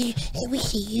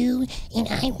wish you and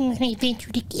I were an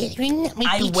adventure together.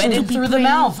 I wetted through the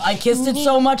mouth. I kissed it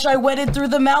so much I wetted through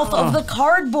the mouth of the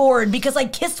cardboard because I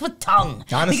kissed with tongue.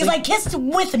 Honestly, because I kissed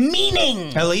with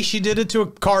meaning. At least she did it to a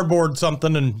cardboard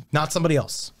something and not somebody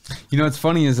else. You know what's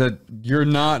funny is that you're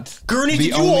not Gurney, the did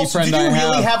you only also- friend did you I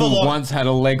really have a who lo- once had a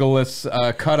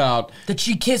Legolas cutout. That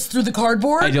she kissed through the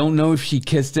cardboard? I don't know if she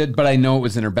kissed it, but I know it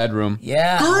was in her bedroom.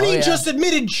 Yeah. Gurney just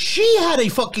admitted she had a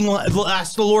fucking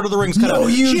Last the Lord of the Rings cutout. No,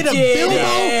 you she had a did. Bilbo.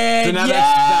 So now,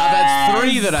 Yes. that's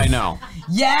 3 that I know.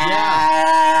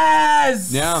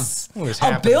 Yes. Yeah. What is A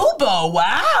happening? Bilbo.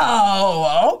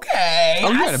 Wow. Okay.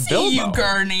 Oh, you I had a see Bilbo. you,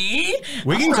 Gurney.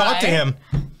 We can All talk to right. him.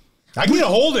 I can get a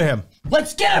hold of him.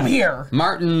 Let's get him here.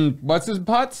 Martin, what's his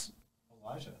putts?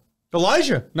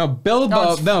 Elijah. No, Bilbo.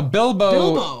 No, it's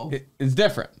Bilbo is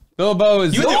different. Bilbo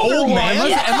is You the old man?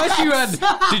 Unless you had,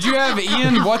 did you have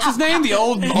Ian? What's his name? The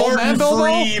old man Martin Bilbo.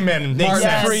 Freeman. Martin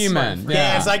Yes. Freeman. Yeah.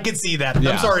 Yes, I can see that.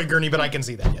 Yeah. I'm sorry, Gurney, but I can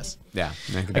see that. Yes, Yeah,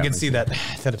 I can see that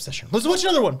obsession. Let's watch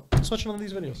another one. Let's watch another of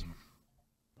these videos.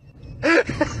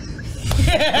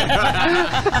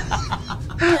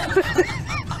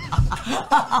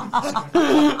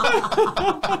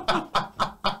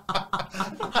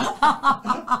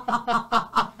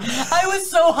 I was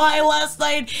so high last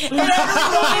night, and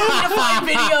everyone wanted me to find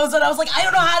videos, and I was like, I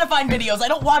don't know how to find videos. I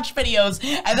don't watch videos.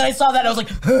 And then I saw that, and I was like,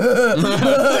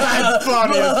 That's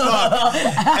funny as fuck.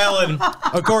 Ellen,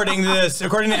 according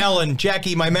to Ellen,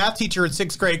 Jackie, my math teacher in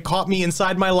 6th grade caught me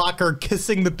inside my locker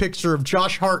kissing the picture of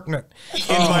Josh Hartnett in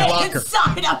my locker.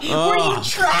 Inside of, were you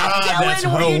trapped, Ellen? that's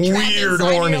Were you trapped weird,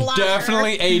 inside horny. your locker?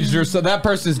 Definitely aged her. So that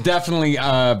person's definitely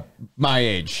my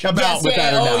age. About Yes, yeah,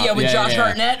 without a doubt. with Josh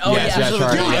Hartnett. Oh, Yes, yeah. Josh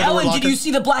Hartnett. Yeah. Ellen, Locker. did you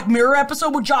see the Black Mirror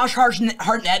episode with Josh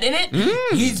Hartnett in it?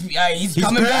 He's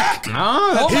coming back.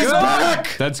 Oh, that's my good. God.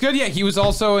 That's good. Yeah, he was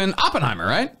also in Oppenheimer,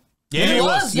 right? Yeah, He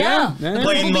was, yeah. Yeah.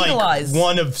 Playing like Legalized.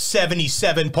 one of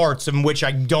 77 parts in which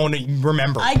I don't even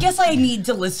remember. I guess I need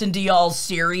to listen to y'all's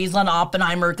series on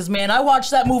Oppenheimer because, man, I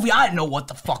watched that movie. I didn't know what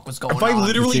the fuck was going If on. I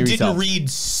literally series didn't helps. read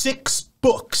 6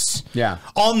 books Yeah.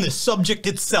 on the subject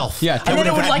itself, Yeah, and then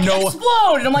it would like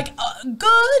explode, and I'm like,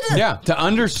 good. Yeah, to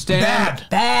understand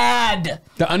Bad.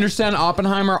 to understand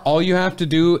Oppenheimer, all you have to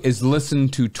do is listen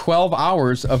to 12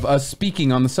 hours of us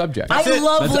speaking on the subject. I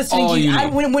love That's listening all to you. you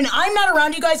need. When I'm not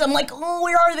around you guys, I'm like, oh,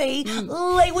 where are they?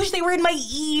 Oh, I wish they were in my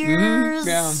ears.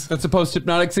 Yeah, that's a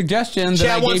post-hypnotic suggestion that I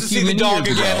Chad wants gave to you see the many dog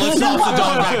years ago. again. Let's toss the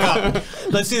dog back up.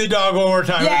 Let's see the dog one more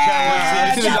time. Yeah, Chad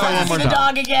wants to see the dog one more the time.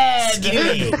 dog again.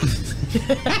 Skitty.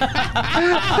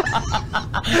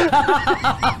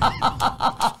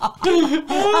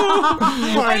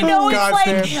 I know it's God, like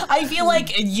man. I feel like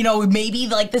maybe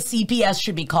like the CPS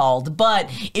should be called, but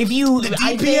if you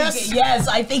I DPS? think, yes,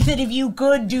 I think that if you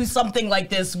could do something like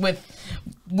this with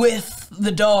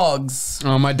the dogs.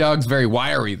 Oh, my dog's very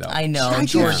wiry though. I know I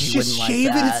Georgie just wouldn't like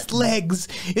shaving that. its legs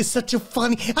is such a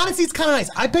funny. Honestly, it's kind of nice.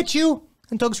 I bet you,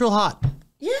 and dog's real hot.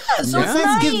 Yeah, so Yeah.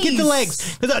 nice. Get the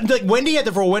legs. 'Cause, like Wendy had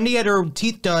had her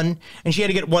teeth done, and she had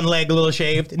to get one leg a little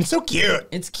shaved, and it's so cute.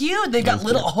 It's cute. They got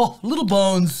little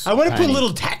bones. I want to put a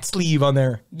little tat sleeve on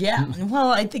there. Yeah.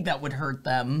 Well, I think that would hurt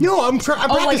them. No, I'm Oh,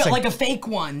 practicing. like a fake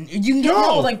one. You can get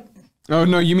No. like Oh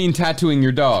no, you mean tattooing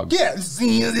your dog? yeah.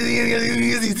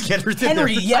 Get her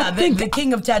Henry. Yeah, the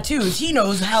king of tattoos. He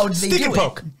knows how they Stick do and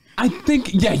poke. I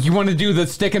think you want to do the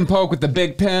stick and poke with the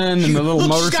big pen and the little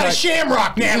Look, she's got motorcycle. a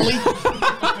shamrock, Natalie.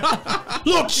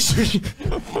 Look,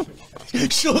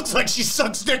 she looks like she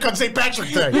sucks dick on St.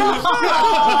 Patrick's Day.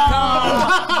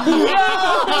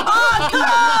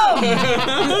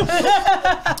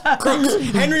 Crooks.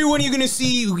 Henry, when are you going to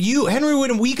see you? Henry,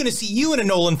 when are we going to see you in a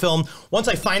Nolan film? Once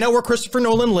I find out where Christopher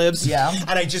Nolan lives, Yeah.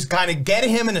 and I just kind of get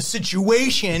him in a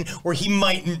situation where he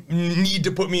might need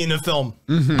to put me in a film.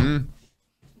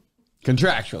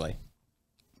 Contractually.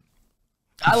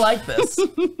 I like this.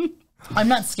 I'm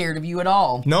not scared of you at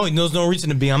all. No, there's no reason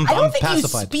to be. I'm I don't think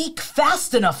pacified. you speak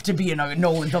fast enough to be in a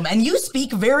Nolan film, and you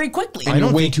speak very quickly. And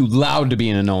you're way too loud to be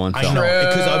in a Nolan film. I know,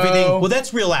 because everything. Well,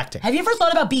 that's real acting. Have you ever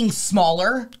thought about being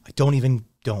smaller? Don't even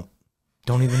do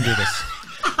this.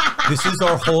 This is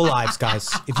our whole lives, guys.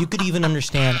 If you could even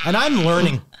understand, and I'm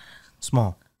learning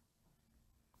small.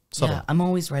 Subtle. Yeah, I'm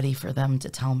always ready for them to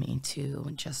tell me to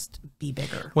just be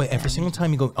bigger. Wait, every single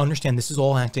time you go, understand this is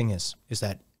all acting is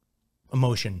that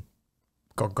emotion,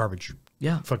 garbage.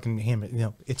 Yeah. Fucking hammer.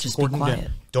 It's Just be important.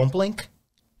 quiet. Don't blink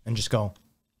and just go,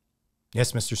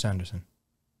 yes, Mr. Sanderson.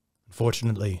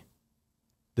 Unfortunately,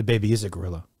 the baby is a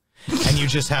gorilla. And you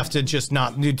just have to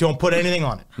don't put anything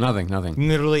on it. Nothing.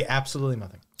 Literally, absolutely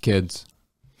nothing. Kids,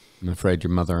 I'm afraid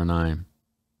your mother and I are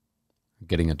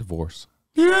getting a divorce.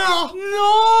 Yeah.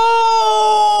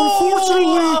 No.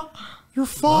 Unfortunately, your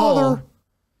father,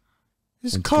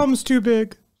 his cum's too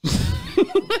big.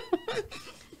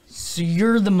 So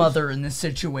you're the mother in this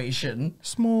situation.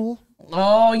 Small.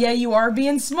 Oh, yeah, you are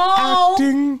being small.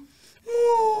 Acting.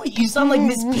 Ooh, you sound like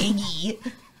Miss Piggy.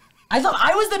 I thought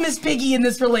I was the Miss Piggy in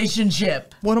this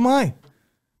relationship. What am I?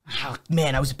 Oh,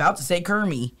 man, I was about to say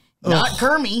Kermie. Not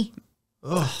Kermie.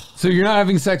 So you're not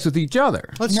having sex with each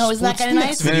other? No, isn't that kind of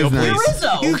nice? Video, It is please. nice.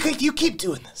 Rizzo. You keep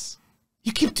doing this.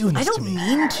 You keep doing this I don't to me.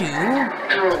 mean to.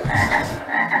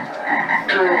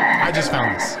 I just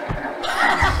found this.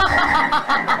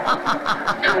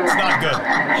 It's not good.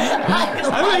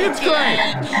 I think it's great.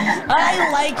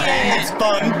 I like It's it.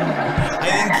 fun.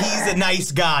 I think he's a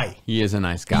nice guy. He is a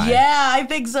nice guy. Yeah, I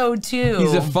think so too.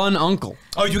 He's a fun uncle.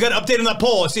 Oh, you got to update on that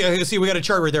poll. See, we got a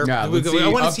chart right there. Yeah, I want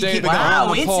to see keep it going. Wow,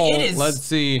 on the it's- poll. it is- Let's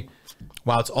see.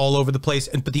 Wow, it's all over the place.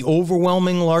 But the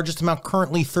overwhelming largest amount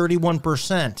currently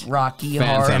 31%. Rocky Phantom.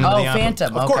 Horror. Phantom of Oh, the Opera.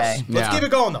 Phantom. Of Okay. course. Let's Yeah. keep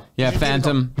it going though. Yeah, Let's keep it going.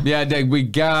 Phantom. Yeah, we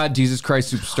got Jesus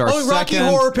Christ Superstar Oh, Rocky second.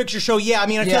 Horror Picture Show. Yeah, I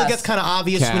mean, I feel like Yes. that's kind of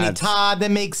obvious. We need Cats. Todd. That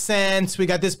makes sense. We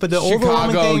got this, but the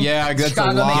overwhelming Chicago, thing. yeah, that's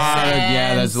Chicago a lot. makes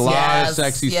Yeah, there's a lot sense. of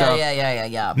sexy yeah, stuff.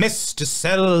 Yeah. Mr.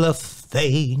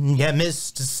 Cellophane, yeah,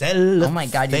 Mr. Cellophane. Oh my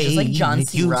God, you're just like John It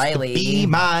C. used to Reilly. be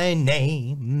my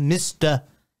name, Mr.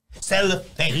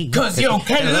 Cellophane. 'Cause you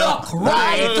can look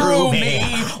right through me,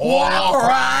 walk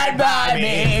right by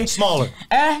me. Smaller.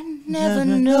 And never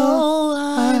know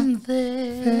I'm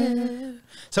there.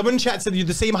 Someone in chat said you're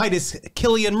the same height as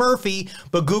Cillian Murphy,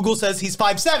 but Google says he's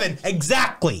 5'7".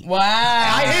 Exactly. Wow.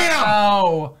 I am.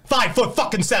 Oh.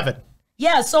 5'7".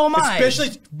 Yeah, so am I.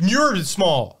 Especially you're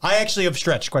small. I actually have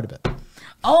stretched quite a bit.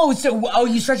 Oh,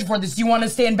 you stretching for this. Do you want to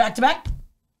stand back to back?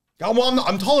 Oh, well,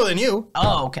 I'm taller than you.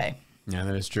 Oh, okay. Yeah,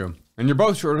 that is true. And you're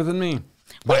both shorter than me.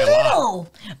 Little.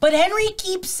 But Henry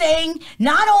keeps saying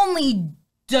not only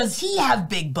does he have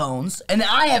big bones, and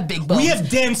I have big bones. We have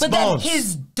dense but bones. that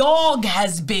his dog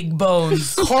has big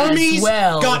bones Carmi's as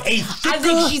well. got a I thicker-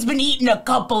 think she's been eating a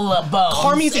couple of bones.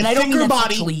 Carmi's and a I don't thicker mean to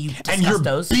body, sexually and discuss you're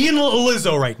those. being a little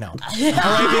Lizzo right now. All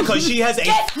right, because she has a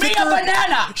Get me a thicker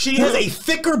banana! She has a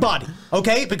thicker body.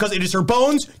 Okay, because it is her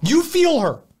bones. You feel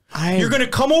her. You're gonna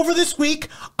come over this week.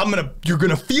 You're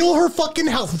gonna feel her fucking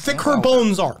how thick her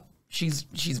bones are. She's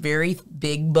very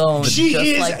big boned. She just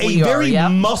is like a we very are,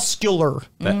 yep. muscular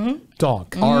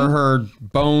dog. Are her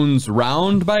bones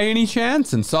round by any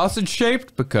chance and sausage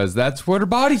shaped? Because that's what her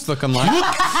body's looking like.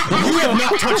 You have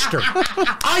not touched her.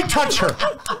 I touch her.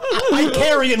 I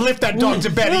carry and lift that dog to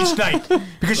bed each night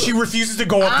because she refuses to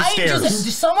go up the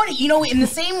stairs. Someone, in the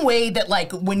same way that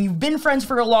like when you've been friends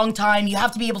for a long time, you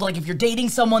have to be able to like if you're dating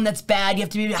someone that's bad,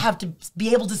 you have to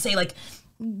be able to say like,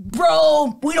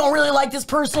 bro, we don't really like this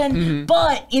person,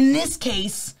 but in this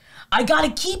case, I gotta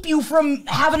keep you from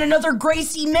having another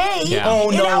Gracie May in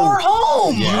our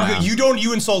home. Yeah.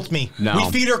 You insult me. No.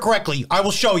 We feed her correctly. I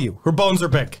will show you. Her bones are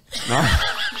big.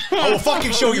 I will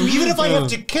fucking show you. Even if I have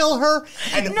to kill her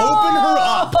and open her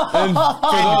up and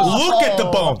look at the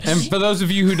bones. And for those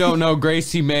of you who don't know,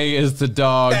 Gracie May is the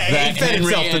dog that fed Henry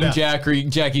itself to and death.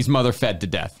 Jackie's mother fed to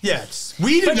death. Yes.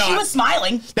 We did But not. she was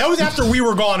smiling. That was after we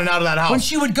were gone and out of that house. When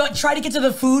she would try to get to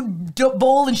the food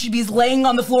bowl and she'd be laying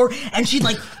on the floor and she'd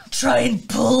like try and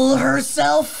pull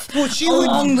herself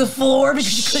along the floor because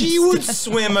she would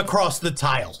swim across the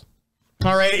tile.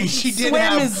 All right, and she did Swim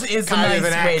have is a kind of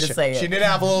nice an way to action. say it. She did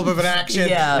have a little bit of an action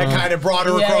Yeah. that kind of brought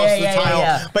her Yeah, across yeah, the yeah, tile.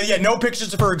 yeah. But yeah, no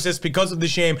pictures of her exist because of the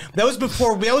shame. That was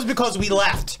because we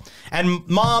left, and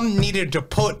Mom needed to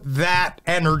put that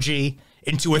energy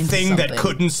into a thing that something.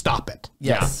 couldn't stop it.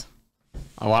 Yes.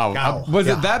 Oh, wow. Ow. Was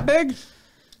Yeah. it that big?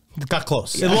 It got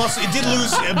close. It lost. It did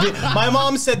lose. My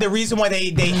mom said the reason why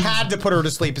they had to put her to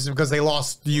sleep is because they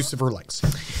lost the use of her legs.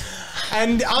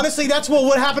 And honestly, that's what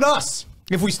would happen to us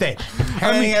if we stayed.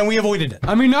 And we avoided it.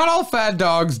 I mean, not all fat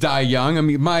dogs die young. I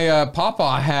mean, my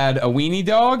papa had a weenie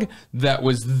dog that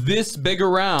was this big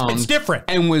around. It's different.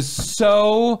 And was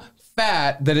so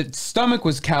fat that its stomach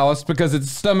was calloused because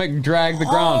its stomach dragged the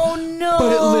ground. Oh, no.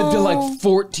 But it lived to like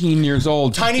 14 years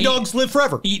old. Tiny dogs live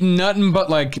forever. Eating nothing but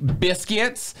like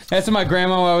biscuits. That's what my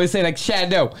grandma would always say, like,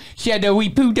 Shadow, we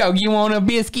poo dog, you want a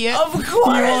biscuit? Of course,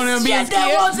 You want a biscuit?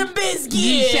 Shadow wants a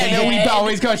biscuit. Shadow, we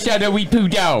always call Shadow, we poo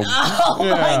dog. Oh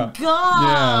my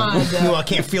God. No, I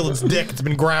can't feel its dick. It's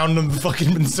been ground and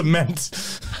fucking been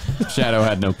cement. Shadow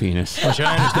had no penis. Which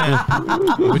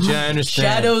I understand.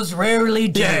 Shadows rarely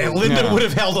do. Yeah, Linda would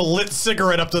have held a lit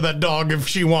cigarette up to that dog if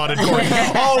she wanted. Going,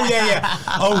 oh, yeah.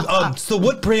 Oh, so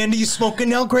what brand are you smoking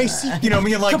now, Gracie? You know,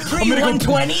 me like, Capri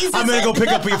 120s, I'm gonna go pick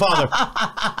up your father.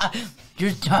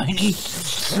 Just tiny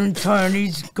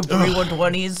Capri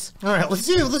 120s. All right, let's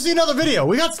see another video.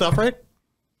 We got stuff, right?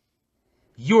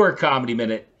 Your Comedy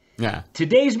Minute. Yeah.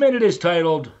 Today's minute is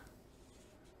titled,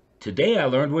 Today I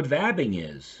Learned What Vabbing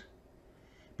Is.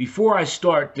 Before I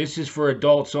start, this is for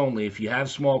adults only. If you have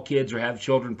small kids or have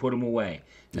children, put them away.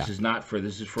 This is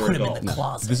for Put adults. him in the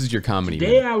closet. This is your comedy.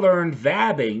 Today I learned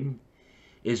vabbing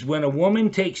is when a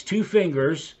woman takes two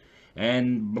fingers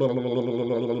and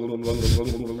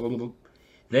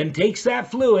then takes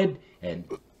that fluid and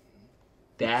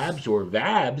dabs or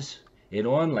vabs it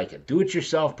on like a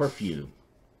do-it-yourself perfume.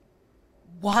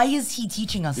 Why is he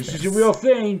teaching us this? This is a real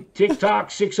thing.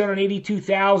 TikTok,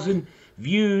 682,000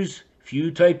 views. If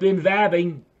you type in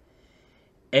vabbing,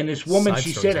 and this woman,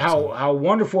 she said how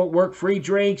wonderful it worked, free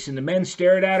drinks, and the men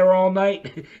stared at her all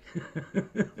night.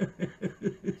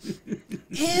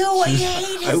 Ew, I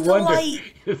hate his I wonder delight.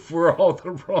 if for all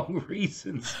the wrong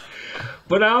reasons.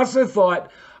 But I also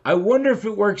thought, I wonder if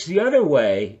it works the other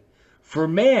way. For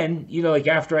men, you know, like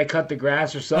after I cut the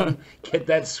grass or something, get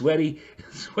that sweaty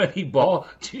ball.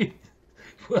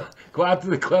 Go out to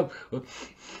the club.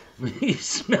 You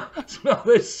smell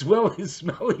this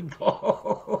smelly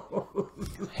ball.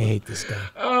 I hate this guy.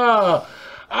 Oh,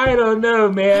 I don't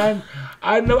know, man.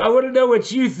 I want to know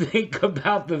what you think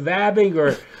about the vabbing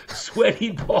or sweaty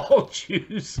ball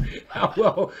juice. How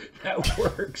well that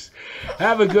works.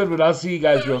 Have a good one. I'll see you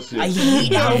guys real soon. I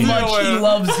hate how much he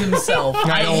loves himself.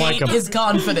 I don't like hate him. his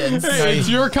confidence. Hey, it's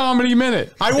your comedy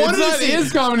minute. I wanted it's to not see-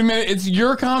 his comedy minute. It's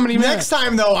your comedy minute. Next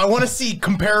time, though, I want to see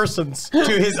comparisons to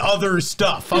his other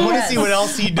stuff. I want to see what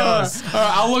else he does.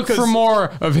 I'll look for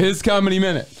more of his comedy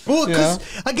minute. Well, You because know?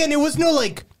 again, it was no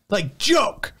like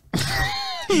joke.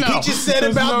 He just said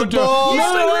there's about no the joke. balls.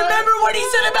 No, but remember what he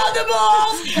said about the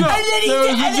balls? No, and then he that was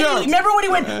a and then joke. remember when he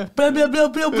went blah blah blah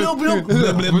blah blah blah. It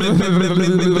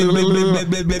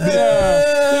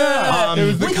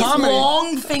was the With his comedy.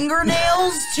 long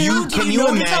fingernails too. Can Do you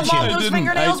notice how imagine? long those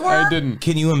fingernails were? I didn't.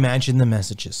 Can you imagine the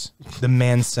messages the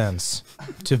man sends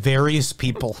to various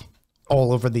people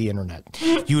all over the internet?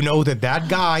 You know that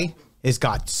guy has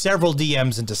got several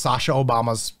DMs into Sasha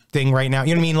Obama's thing right now.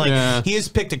 You know what I mean? Like, he has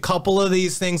picked a couple of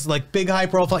these things, like big high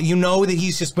profile. You know that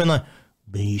he's just been like,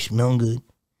 babe, you smell good.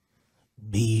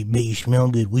 Babe, you smell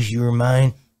good. Wish you were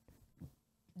mine.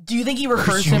 Do you think he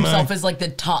refers to himself as like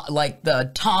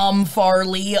the Tom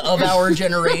Farley of our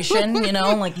generation? You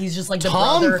know, like he's just like the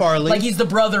Tom brother, Farley? like he's the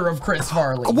brother of Chris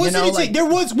Farley. Wasn't you know, it?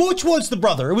 like, Which was the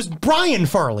brother? It was Brian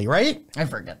Farley, right? I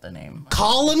forget the name.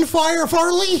 Colin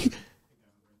Farley?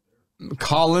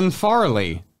 Colin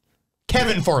Farley.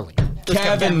 Kevin Farley.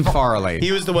 Kevin Farley.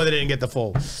 He was the one that didn't get the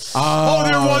full. Oh,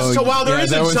 there was. So wow, there yeah, is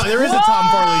there a was- there is a Tom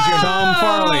Farley Jr. Tom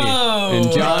Farley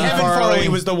and John Kevin Farley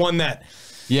was the one that.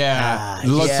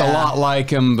 looks a lot like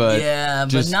him, but Yeah, but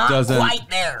just not doesn't. quite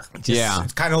there. Yeah,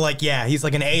 It's kind of like he's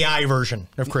like an AI version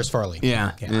of Chris Farley.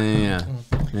 yeah.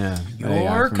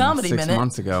 Your from comedy 6 minute.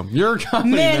 months ago. Your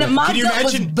comedy Man, minute. my Can you gut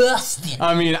was imagine- busting.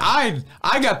 I mean, I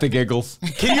got the giggles.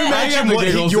 Can you imagine I got the what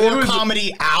giggles. It your was-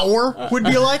 comedy hour would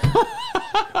be like? Just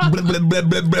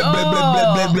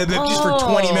for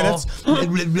 20 minutes. Yeah,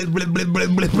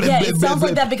 it sounds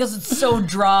like that because it's so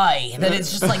dry that it's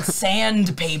just like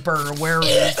sandpaper where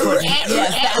yes,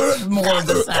 that's more of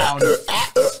the sound.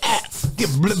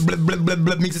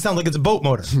 Makes it sound like it's a boat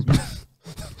motor.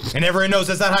 And everyone knows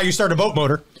that's not how you start a boat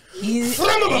motor.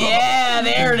 Yeah,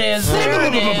 there it is. There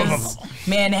it is.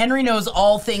 Man, Henry knows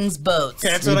all things boats.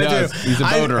 That's what I do. He's a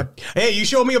boater. Hey, you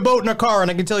show me a boat and a car and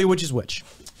I can tell you which is which.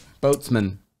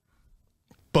 Boatsman.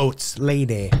 Boats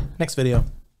lady. Next video.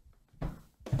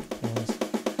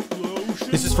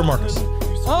 This is for Marcus.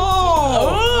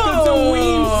 Oh, it's a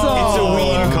Ween It's a song.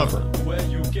 Ween cover.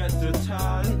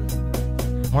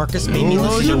 Marcus made me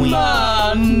listen to Ween.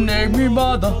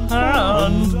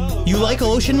 You like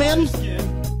Ocean Man?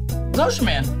 Ocean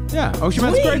Man. Yeah, Ocean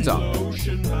Man's a great song.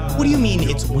 What do you mean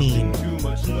it's Ween?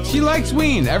 She likes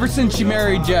Ween. Ever since she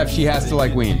married Jeff, she has to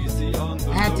like Ween.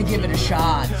 I had to give it a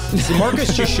shot. See,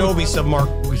 Marcus just showed me some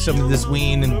of this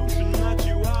Ween, and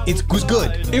it was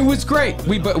good. It was great.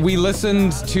 We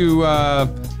listened to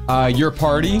Your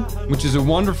Party, which is a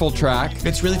wonderful track.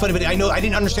 It's really funny, but I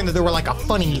didn't understand that they were like a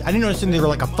funny. I didn't understand they were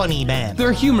like a funny band.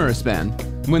 They're a humorous band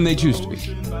when they choose to be.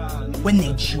 When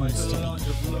they choose to be.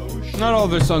 Not all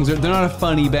of their songs they're not a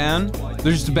funny band.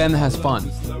 They're just a band that has fun.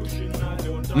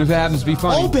 And if it happens to be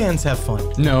funny, All bands have fun.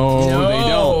 no, they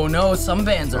don't. No, some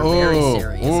bands are very Oh,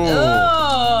 serious. oh.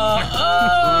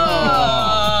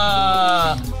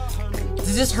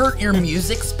 Does this hurt your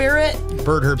music spirit?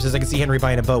 Bird Herb says I can see Henry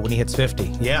buying a boat when he hits 50.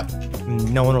 Yep.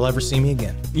 No one will ever see me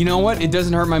again. You know what? It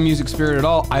doesn't hurt my music spirit at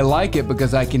all. I like it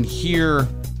because I can hear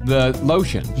the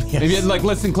lotion. Yes. Maybe like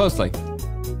listen closely.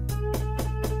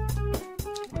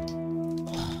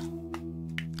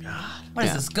 What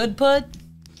is this, good put?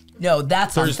 No,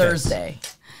 that's on Thursday.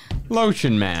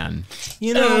 Lotion man.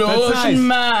 You know, Lotion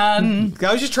man.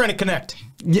 I was just trying to connect.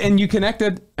 Yeah, and you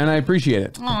connected, and I appreciate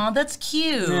it. Aw, that's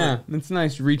cute. Yeah, it's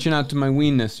nice. You're reaching out to my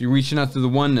weenness. You're reaching out to the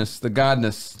oneness, the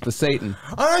godness, the Satan.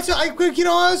 All right, so I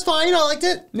was fine. I liked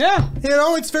it. Yeah. You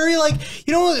know, it's very like,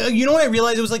 you know what I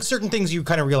realized? It was like certain things you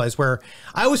kind of realize where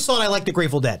I always thought I liked the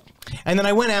Grateful Dead. And then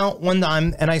I went out one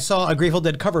time and I saw a Grateful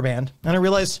Dead cover band and I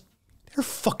realized they're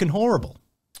fucking horrible.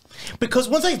 Because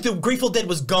once the Grateful Dead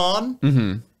was gone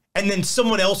and then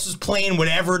someone else was playing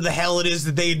whatever the hell it is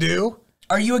that they do.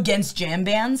 Are you against jam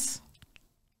bands?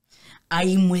 I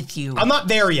am with you. I'm not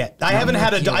there yet. I don't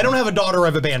have a daughter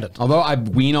I've abandoned. Although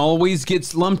Ween always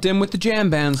gets lumped in with the jam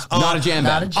bands. Not a jam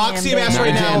band. Oxy asked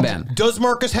right now, does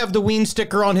Marcus have the Ween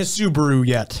sticker on his Subaru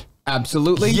yet?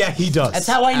 Absolutely. Yeah, he does. That's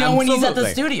how I know when he's at the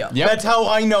studio. Yep. That's how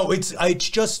I know. It's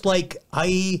just like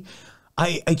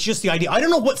it's just the idea. I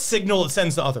don't know what signal it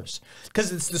sends to others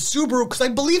because it's the Subaru. Because I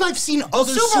believe I've seen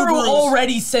other Subaru Subarus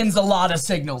already sends a lot of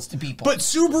signals to people. But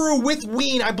Subaru with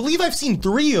Ween, I believe I've seen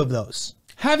 3 of those.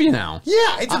 Have you now?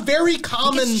 Yeah, it's a very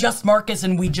common. It's just Marcus,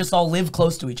 and we just all live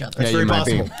close to each other. That's very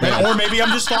possible. Or maybe I'm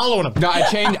just following him. No, I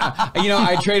changed.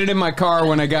 I traded in my car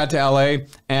when I got to LA,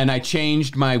 and I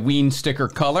changed my Ween sticker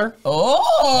color.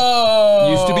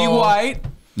 Oh, used to be white.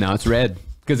 Now it's red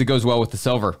because it goes well with the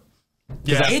silver.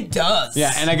 Yeah, it does.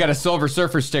 Yeah, and I got a Silver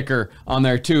Surfer sticker on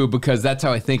there too because that's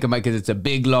how I think of my, because it's a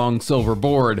big long silver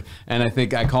board, and I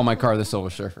think I call my car the Silver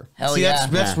Surfer. Hell See, yeah,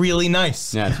 that's really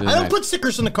nice. Yeah, it's really I don't nice. put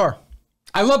stickers in the car.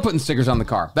 I love putting stickers on the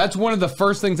car. That's one of the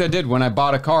first things I did when I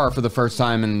bought a car for the first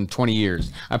time in 20 years.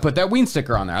 I put that Ween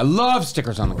sticker on there. I love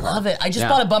stickers on the car. Love it. I just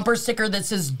bought a bumper sticker that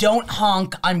says, "Don't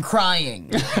honk, I'm crying."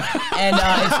 And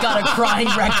it's got a crying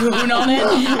raccoon on it.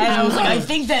 And I was like, I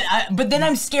think that, but then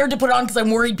I'm scared to put it on because I'm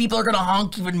worried people are going to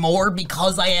honk even more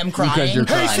because I am crying. Because you're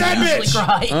crying. Hey, sad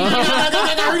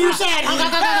bitch! Are you sad?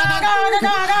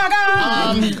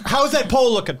 How's that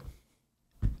poll looking?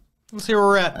 Let's see where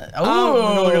we're at.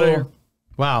 Oh, look at here.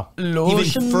 Wow.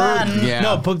 Lotion Even further. man. Yeah.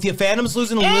 No, but the Phantom's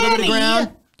losing a little bit of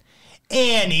ground.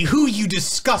 Annie, who you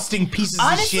disgusting pieces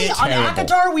Honestly, of shit. on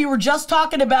Akatar, we were just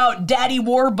talking about Daddy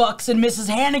Warbucks and Mrs.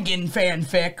 Hannigan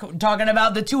fanfic, talking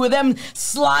about the two of them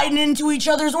sliding into each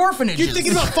other's orphanages. You're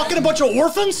thinking about fucking a bunch of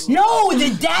orphans? No,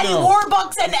 the Daddy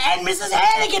Warbucks and Mrs.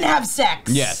 Hannigan have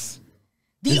sex. Yes.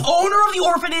 The owner of the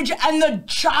orphanage and the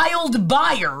child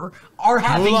buyer are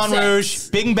having Moulin sex. Rouge,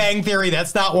 Big Bang Theory,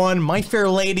 that's not one. My Fair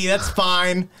Lady, that's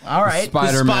fine. All right.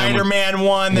 Spider-Man. The Spider-Man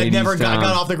one that Hades never got Town.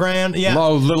 off the ground. Yeah.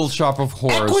 Low Little Shop of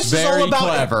Horrors. Equus Very is all about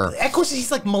clever. Equus, he's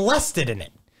like molested in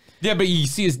it. Yeah, but you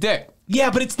see his dick.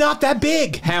 Yeah, but it's not that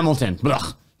big. Hamilton.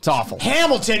 Blah. It's awful.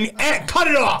 Hamilton, cut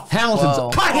it off.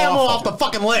 Hamilton's Cut Hamilton off the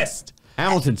fucking list.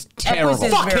 Hamilton's terrible. Equus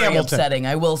is Fuck very Hamilton. upsetting.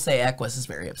 I will say Equus is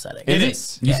very upsetting. It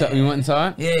is. You went and saw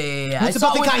it? Yeah. It's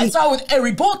about the guy I saw it with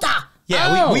Harry Potter.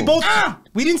 Yeah, we both, Ah!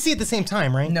 we didn't see it at the same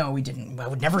time, right? No, we didn't. I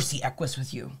would never see Equus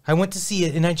with you. I went to see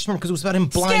it, and I just remember because it was about him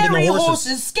blinding Scary the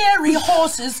horses. scary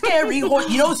horses, scary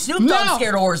horses. You know, Snoop Dogg's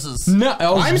scared of horses. No,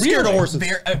 I'm scared of horses.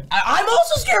 I'm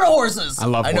also scared of horses. I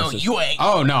love horses. I know you ain't.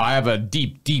 Oh, no, I have a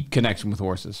deep, deep connection with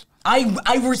horses.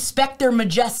 I respect their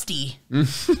majesty.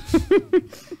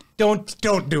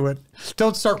 Don't do it.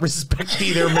 Don't start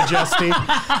respecting their majesty.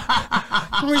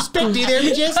 Respecting their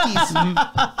majesties.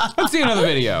 Let's see another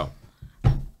video.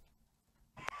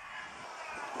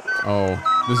 Oh,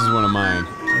 this is one of mine.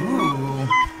 Ooh.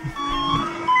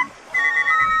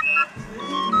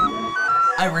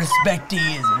 I respect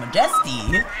his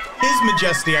majesty. His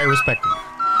majesty, I respect him.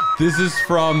 This is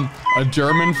from a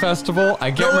German festival.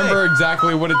 I can't No way. remember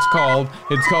exactly what it's called.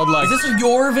 It's called like... Is this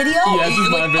your video? Yeah, this is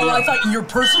my video. Oh, I thought your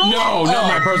personal? No, not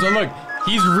my personal. Look,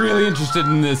 he's really interested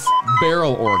in this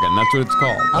barrel organ. That's what it's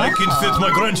called. I can fit my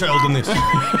grandchild in this.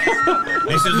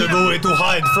 This is the good way to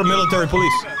hide from military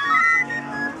police.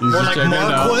 He's Or just like checking it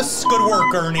out. Marquis. Good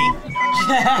work, Ernie.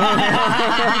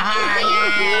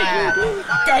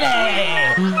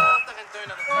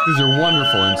 These are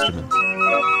wonderful instruments.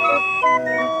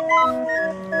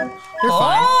 They're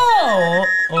fine.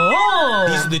 Oh.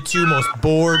 These are the two most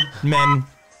bored men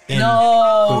in the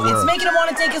No, world. it's making him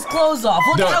want to take his clothes off.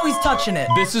 Look No. at how he's touching it.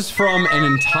 This is from an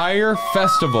entire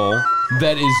festival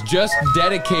that is just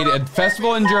dedicated, a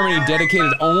festival in Germany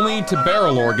dedicated only to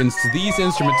barrel organs, to these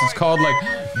instruments. It's called like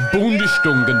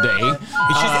Bundestunge Day.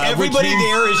 It's just everybody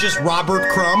there is just Robert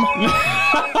Crumb.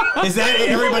 Is that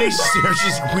everybody's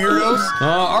just weirdos?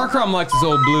 Our Crumb likes his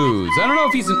old blues. I don't know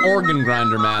if he's an organ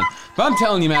grinder, man. But I'm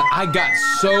telling you, man, I got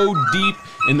so deep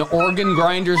in the organ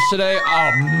grinders today.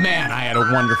 Oh man, I had a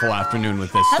wonderful afternoon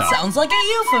with this That stuff. sounds like a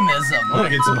euphemism. I'm gonna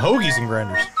get some hoagies and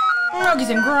grinders. Hoagies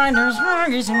and grinders,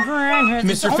 hoagies and grinders.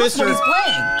 Mr. That's Pfister, what he's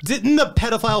playing. didn't the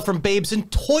pedophile from Babes in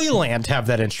Toyland have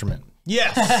that instrument?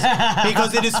 Yes,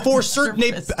 because it is for certain,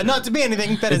 not to be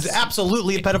anything, that is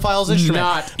absolutely a pedophile's instrument.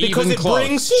 Not because even it close.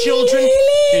 brings children.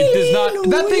 It does not.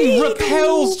 That thing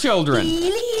repels children.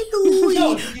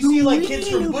 No, you see like kids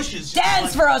from bushes.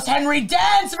 Dance for us, Henry.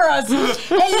 Dance for us.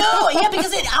 Hello. Yeah,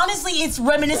 because it honestly, it's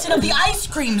reminiscent of the ice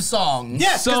cream song.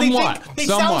 Yes, because Somewhat. they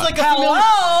sounds like a familiar.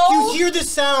 You hear this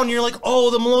sound, you're like, oh,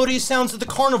 the melodious sounds of the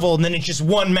carnival, and then it's just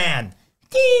one man.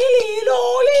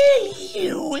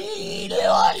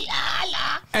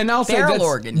 And I'll say Barrel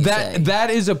organ, you say. that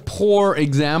is a poor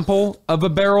example of a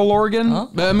barrel organ. Huh?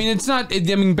 I mean, it's not. I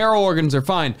mean, barrel organs are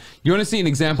fine. You want to see an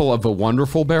example of a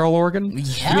wonderful barrel organ?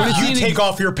 Yeah. You take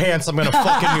off your pants, I'm gonna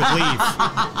fucking leave.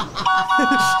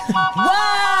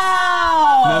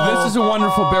 Wow. Now this is a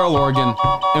wonderful barrel organ,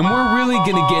 and we're really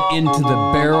gonna get into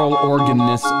the barrel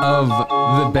organness of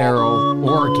the barrel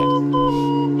organ.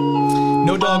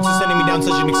 No dogs is sending me down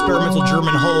such an experimental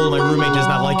German hole. My roommate does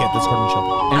not like it. That's according to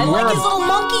Children. I like his little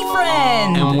monkey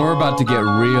friend. And we're about to get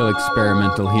real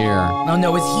experimental here. Oh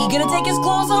no, is he gonna take his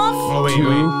clothes off? Oh wait, 2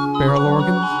 wait. barrel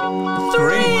organs.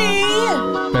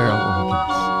 3. Barrel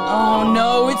organs. Oh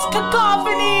no, it's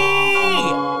cacophony.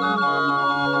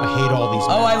 I hate all these.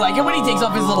 Oh, I like it when he takes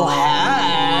off his little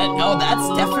hat. Oh, that's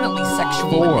definitely sexual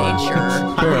 4 in nature.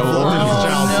 barrel organs. This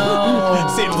child. No.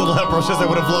 Saves little Hepro says I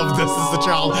would have loved this as a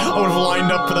child. I would have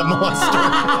lined up for that molester.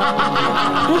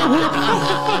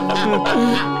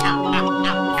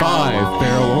 5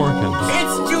 barrel organs.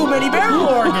 It's too many barrel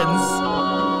organs.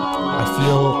 I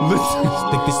feel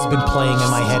like this has been playing in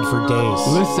my head for days.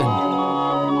 Listen.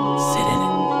 Sit in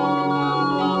it.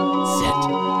 Sit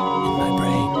in my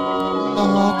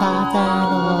brain.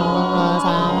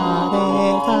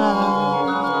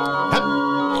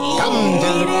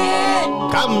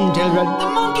 Come, children. The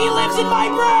monkey lives in my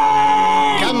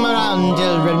brain. Come around,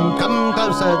 children. Come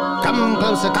closer. Come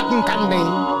closer. Cotton candy.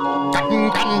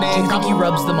 Cotton candy. Do you think he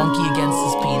rubs the monkey against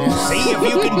his penis? See if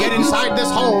you can get inside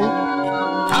this hole.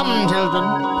 Come, children.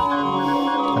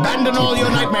 Abandon all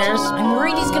your nightmares. I'm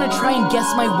worried he's gonna try and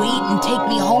guess my weight and take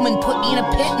me home and put me in a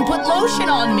pit and put lotion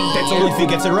on me. That's only if he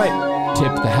gets it right.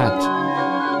 Tip the hat.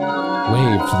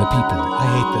 Wave to the people. I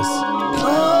hate this.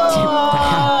 Tip the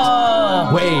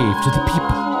hat. Wave to the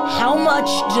people. How much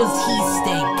does he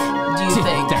stink, do you Tip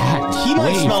think? the hat. He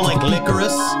might Wave smell to like the people.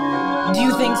 licorice. Do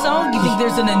you think so? Do you think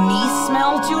there's an anise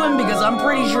smell to him? Because I'm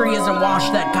pretty sure he hasn't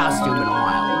washed that costume in a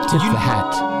while. Tip the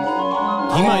hat.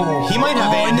 He might have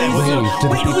and that he's- Wave to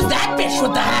the Wait, who's people. that bitch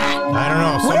with the hat? I don't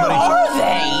know. Where Somebody. are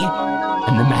they?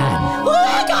 And the man. Who's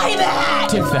that guy in the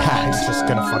hat? Tip the hat. It's just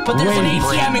gonna fucking. But there's an Wave.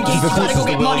 ATM in case The you gotta go closest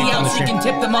get to money Willie out on so the you can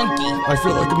tip the monkey. I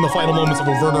feel like in the final moments of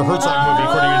a Werner Herzog movie,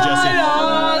 according to Jesse.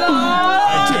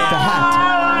 Tip the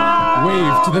hat.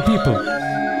 Wave to the people.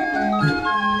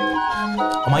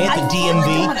 Am I at the DMV?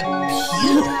 I wanna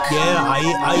puke. Yeah,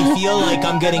 I feel like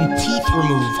I'm getting teeth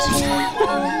removed.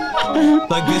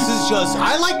 Like this is just.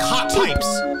 I like hot pipes.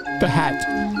 The hat.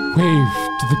 Wave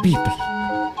to the people.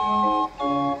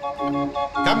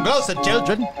 Come closer,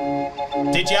 children.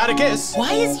 Teach you how to kiss.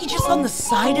 Why is he just on the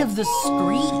side of the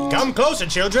screen? Come closer,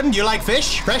 children. Do you like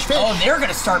fish? Fresh fish? Oh, they're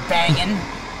gonna start banging.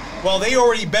 Well, they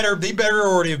better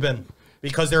already have been.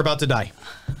 Because they're about to die.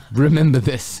 Remember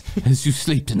this as you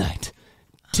sleep tonight.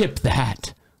 Tip the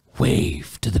hat.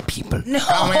 Wave to the people. No.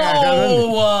 Come here,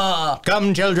 children.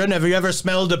 Come, children. Have you ever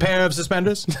smelled a pair of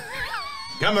suspenders?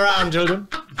 Come around, children.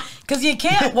 Because you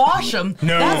can't wash them.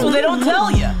 No. That's what they don't tell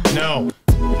you. No.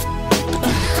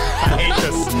 I hate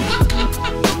this.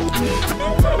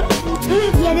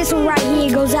 Yeah, this one right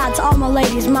here goes out to all my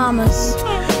ladies' mamas.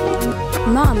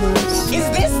 Mamas. Is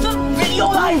this the video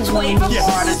I played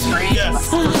before on the stream?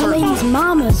 Yes. My ladies'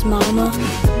 mamas, mama.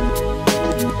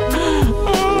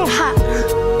 Ha.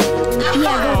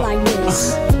 Yeah, go like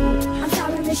this. I'm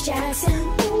talking Miss Jackson.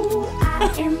 Ooh,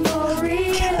 I am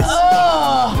glorious.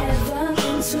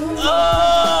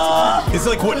 It's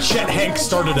like what Chet Hanks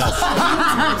started us.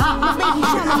 Baby,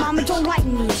 tell my mama don't like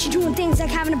me. She doing things like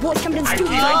having a boys come to the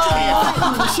studio. I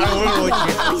literally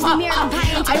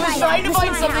can't. I was trying to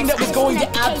find something that was going to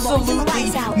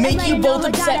absolutely make you both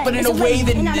upset, but in a way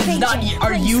that is not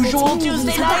our usual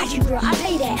Tuesday night.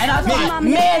 And I thought,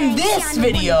 man, this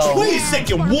video. Wait a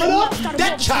second, what up?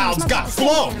 That child's got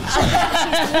flow.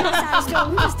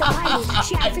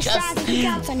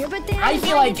 I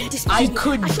feel like I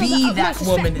could be that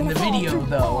woman in the video do,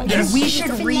 though. And we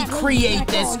should recreate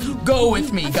this. Go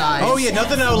with me, guys. Oh, yeah,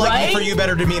 nothing I would like for you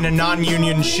better to be in a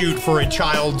non-union shoot for a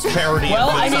child's parody. Well,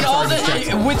 I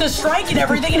mean, with the strike and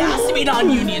everything, it has to be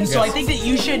non-union. So I think that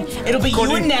you should, it'll be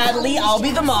you and Natalie, I'll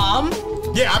be the mom.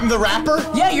 Yeah, I'm the rapper?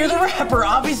 Yeah, you're the rapper,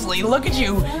 obviously. Look at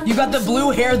you. You got the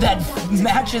blue hair that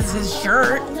matches his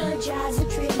shirt.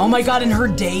 Oh my God, in her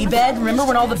day bed. Remember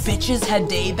when all the bitches had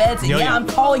day beds? And yeah, I'm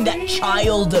calling that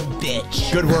child a bitch.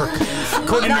 Good work.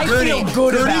 And I feel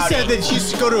good about said that she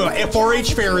used to go to a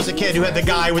 4-H fair as a kid who had the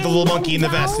guy with the little monkey in the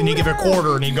vest, and you give it a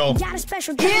quarter, and he'd go, Ew!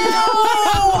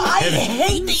 I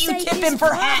hate that you tip him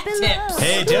for hat tips.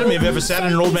 Hey, tell me, have you ever sat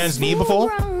on an old man's knee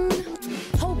before?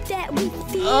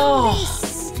 Oh.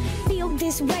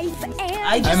 this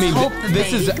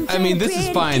is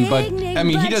fine, but I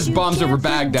mean, he does bombs over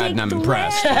Baghdad, and I'm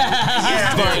impressed.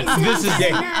 But this is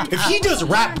if he does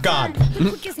Rap God,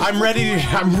 I'm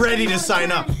ready to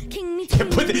sign up.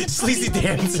 Put the Sleazy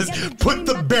Dan says, put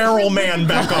the barrel man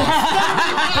back on.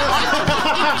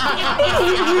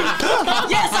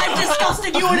 Yes, I've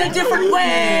disgusted you in a different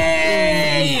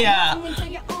way.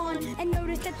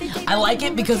 I like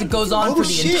it because it goes on for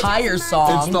the entire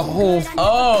song. It's the whole.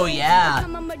 Oh yeah.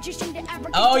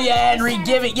 Oh yeah, Henry,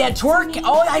 give it. Yeah, twerk.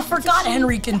 Oh, I forgot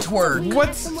Henry can twerk.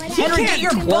 Henry? Get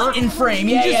your butt in frame.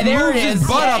 Yeah, there it is. His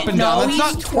butt up and down. That's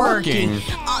not twerking.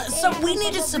 So we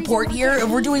need to support here. If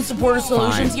we're doing supporter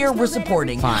solutions here, we're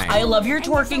supporting. Fine. I love your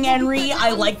twerking, Henry.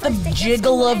 I like the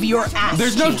jiggle of your ass.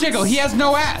 There's no jiggle. He has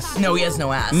no ass. No, he has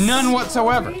no ass. None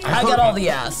whatsoever. I got all the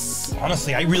ass.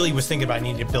 Honestly, I really was thinking about I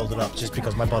need to build it up just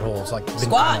because my butthole's like been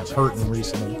kind of hurting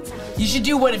recently. You should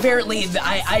do what apparently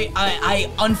I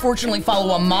unfortunately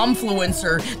follow a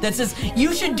momfluencer that says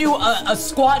you should do a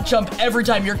squat jump every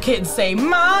time your kids say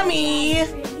 "mommy."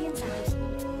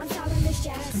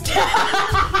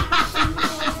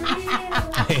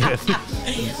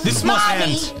 This must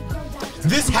end.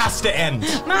 This has to end.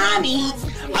 Mommy.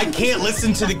 I can't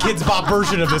listen to the Kids Bop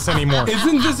version of this anymore.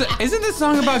 Isn't this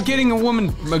song about getting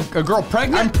a girl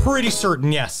pregnant? I'm pretty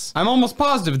certain, yes. I'm almost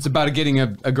positive it's about getting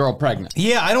a girl pregnant.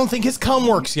 Yeah, I don't think his cum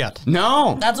works yet.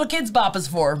 No. That's what Kids Bop is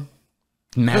for.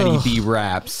 Matty B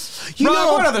raps. Rob,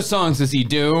 what other songs does he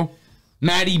do?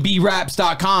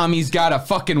 MattyBRaps.com. He's got a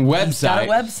fucking website. He's got a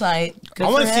website. Good I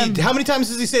want to him. see, how many times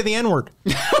does he say the N-word?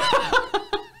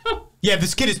 Yeah,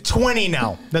 this kid is 20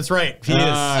 now. That's right. He is.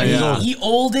 Yeah. He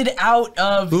olded out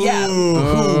of, Ooh,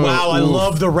 wow, I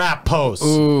love the rap pose.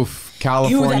 Oof.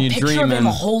 California that picture dreaming. of him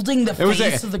holding the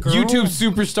face of the girl. YouTube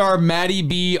superstar Matty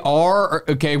B R.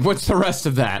 Okay, what's the rest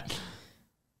of that?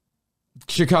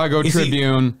 Chicago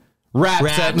Tribune.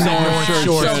 Raps at North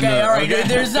Shore Center. Okay, all right.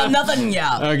 There's nothing.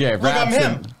 Yeah. Okay, raps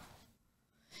him.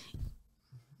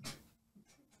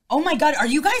 Oh my God, are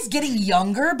you guys getting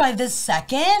younger by this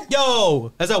second?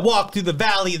 Yo, as I walk through the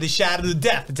valley of the shadow of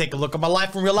death and take a look at my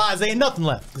life and realize there ain't nothing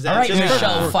left. All right,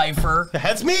 Michelle Pfeiffer.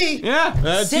 That's me. Yeah,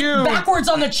 that's Sit you. backwards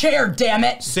on the chair, damn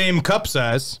it. Same cup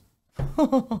size.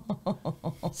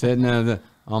 Sitting there,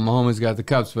 all my homies got the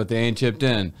cups, but they ain't chipped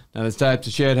in. Now, this type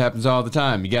of shit happens all the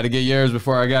time. You got to get yours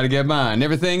before I got to get mine.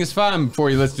 Everything is fine before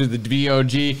you listen to the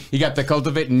VOG. You got the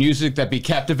cultivating music that be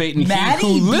captivating Matty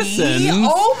he who B? listens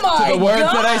Oh my to the words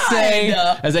that I say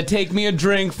God. as I take me a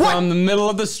drink from the middle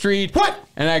of the street. What?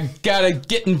 And I gotta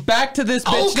getting back to this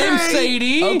bitch named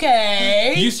Sadie.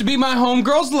 Okay. Used to be my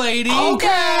homegirl's lady.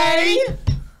 Okay.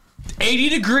 80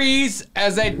 degrees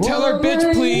as I tell her,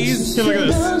 bitch, please. Here, look at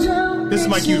this. This is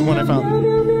my cute one I found.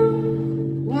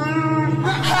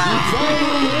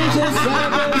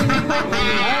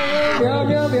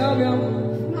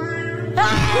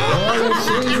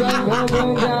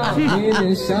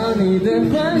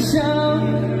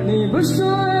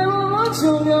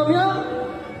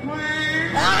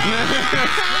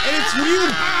 And it's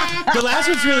weird. The last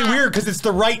one's really weird because it's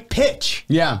the right pitch.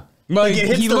 Yeah. Well, Like it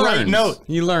hits the right note.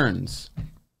 He learns.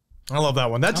 I love that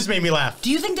one. That just made me laugh.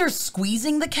 Do you think they're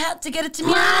squeezing the cat to get it to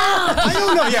meow? I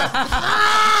don't know,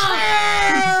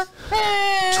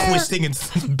 yeah. Twisting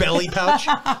its belly pouch.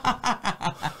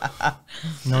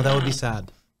 No, that would be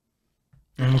sad.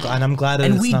 And I'm glad that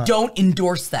And it's we not. don't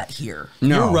endorse that here.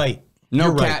 No. You're right. No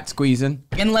You're cat right. squeezing.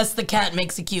 Unless the cat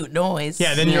makes a cute noise.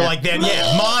 Yeah, then you're like,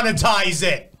 monetize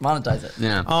it. Monetize it.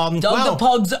 Yeah. Doug Wow. the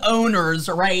Pug's owners,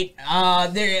 right?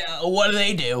 What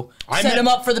do? Set him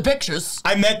up for the pictures.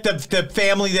 I met the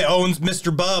family that owns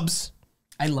Mr. Bubs.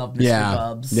 I love Mr.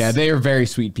 Bubs. Yeah, they are very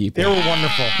sweet people. They were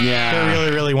wonderful. Yeah. They're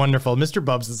really, really wonderful. Mr.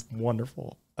 Bubs is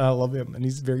wonderful. I love him, and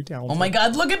he's very talented. Oh my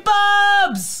God, look at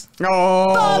Bubs!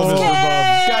 Oh, Bubs Mr.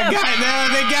 cave!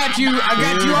 They got you. I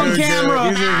got you on camera.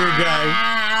 He's a good guy.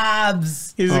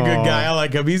 abs. He's a good guy. I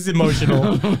like him. He's emotional.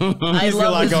 I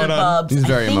love Mr. Bubs. He's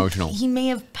very I think emotional. He may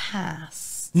have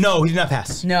passed. No, he did not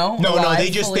pass. No? No, Alive? they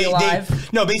just Fully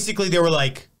alive? no, basically they were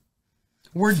like,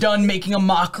 we're done making a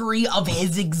mockery of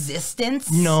his existence.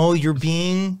 no, you're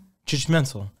being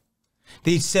judgmental.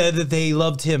 They said that they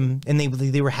loved him and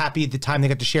they were happy at the time they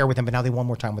got to share with him, but now they want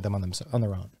more time with him on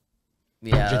their own.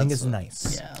 Yeah, Which I think is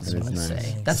nice. Yeah, that's what I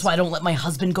say. That's why I don't let my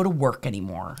husband go to work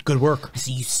anymore. Good work. I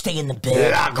say, you stay in the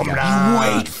bed. You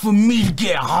wait for me to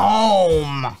get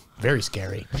home. Very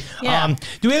scary. Yeah.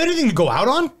 Do we have anything to go out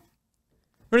on?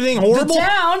 Anything horrible? The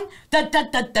town. Da da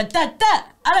da da da da.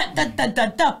 Da da da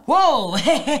da. Whoa.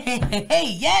 Hey,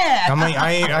 yeah.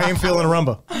 I ain't feeling a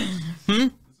rumba. This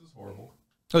is horrible.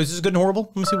 Oh, is this good and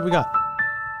horrible? Let me see what we got.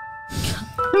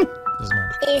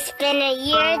 It's been a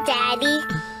year, Daddy.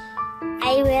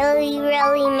 I really,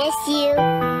 really miss you.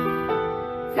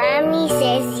 Mommy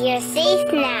says you're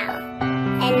safe now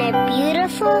in a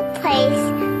beautiful place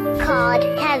called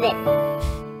heaven.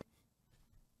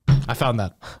 I found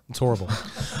that. It's horrible.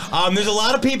 There's a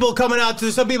lot of people coming out.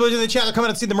 Some people in the chat are coming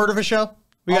out to see the Murderfish show.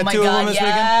 We got two of them this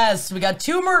weekend. Yes, we got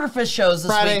 2 Murderfish shows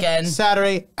this Friday, weekend.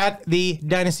 Saturday at the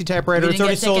Dynasty Typewriter. It's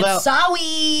already sold out. Sorry.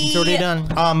 It's already done.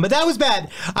 But that was bad.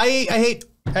 I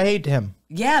hate him.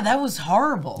 Yeah, that was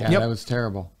horrible. Yeah, that was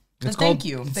terrible. But thank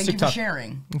you. Thank you for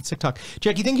sharing. It's TikTok.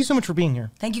 Jackie, thank you so much for being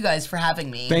here. Thank you guys for having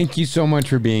me. Thank you so much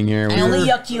for being here. I only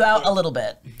yucked you out a little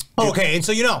bit. Okay, and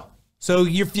so you know. So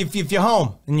if you're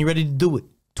home and you're ready to do it,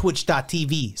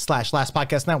 twitch.tv/Last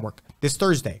Podcast Network this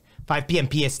Thursday, 5 p.m.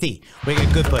 PST. We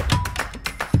got good put.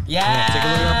 Yeah, take a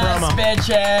look at our promo.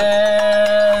 Bitches.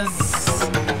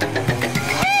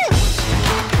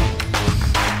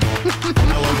 I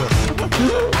love this.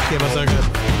 Game was so good.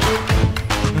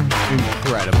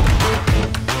 Incredible.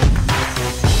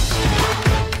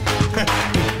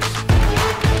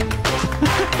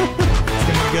 It's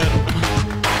gonna be good.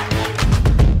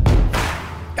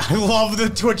 I love the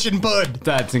Twitch and Bud.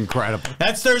 That's incredible.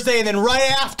 That's Thursday, and then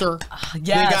right after, we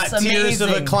got Tears of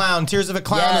a Clown. Tears of a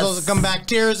Clown is also come back.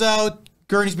 Tearzo,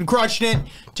 Gurney's been crushing it.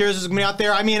 Tearzo's gonna be out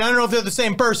there. I mean, I don't know if they're the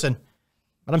same person,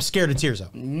 but I'm scared of Tearzo.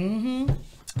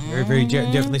 Very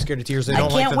definitely scared of Tearzo. I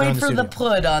can't wait for the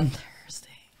pud on Thursday.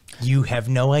 You have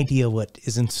no idea what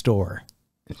is in store.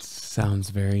 It sounds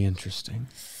very interesting.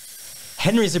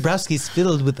 Henry Zebrowski is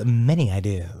filled with many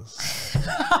ideas.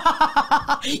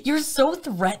 You're so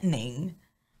threatening.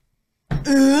 Thank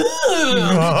you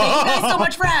guys so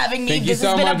much for having me. Thank you this so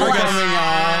has been much a for blast. coming on.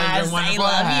 I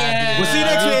love you. We'll see you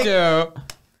next week. You too.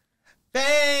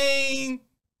 Thanks.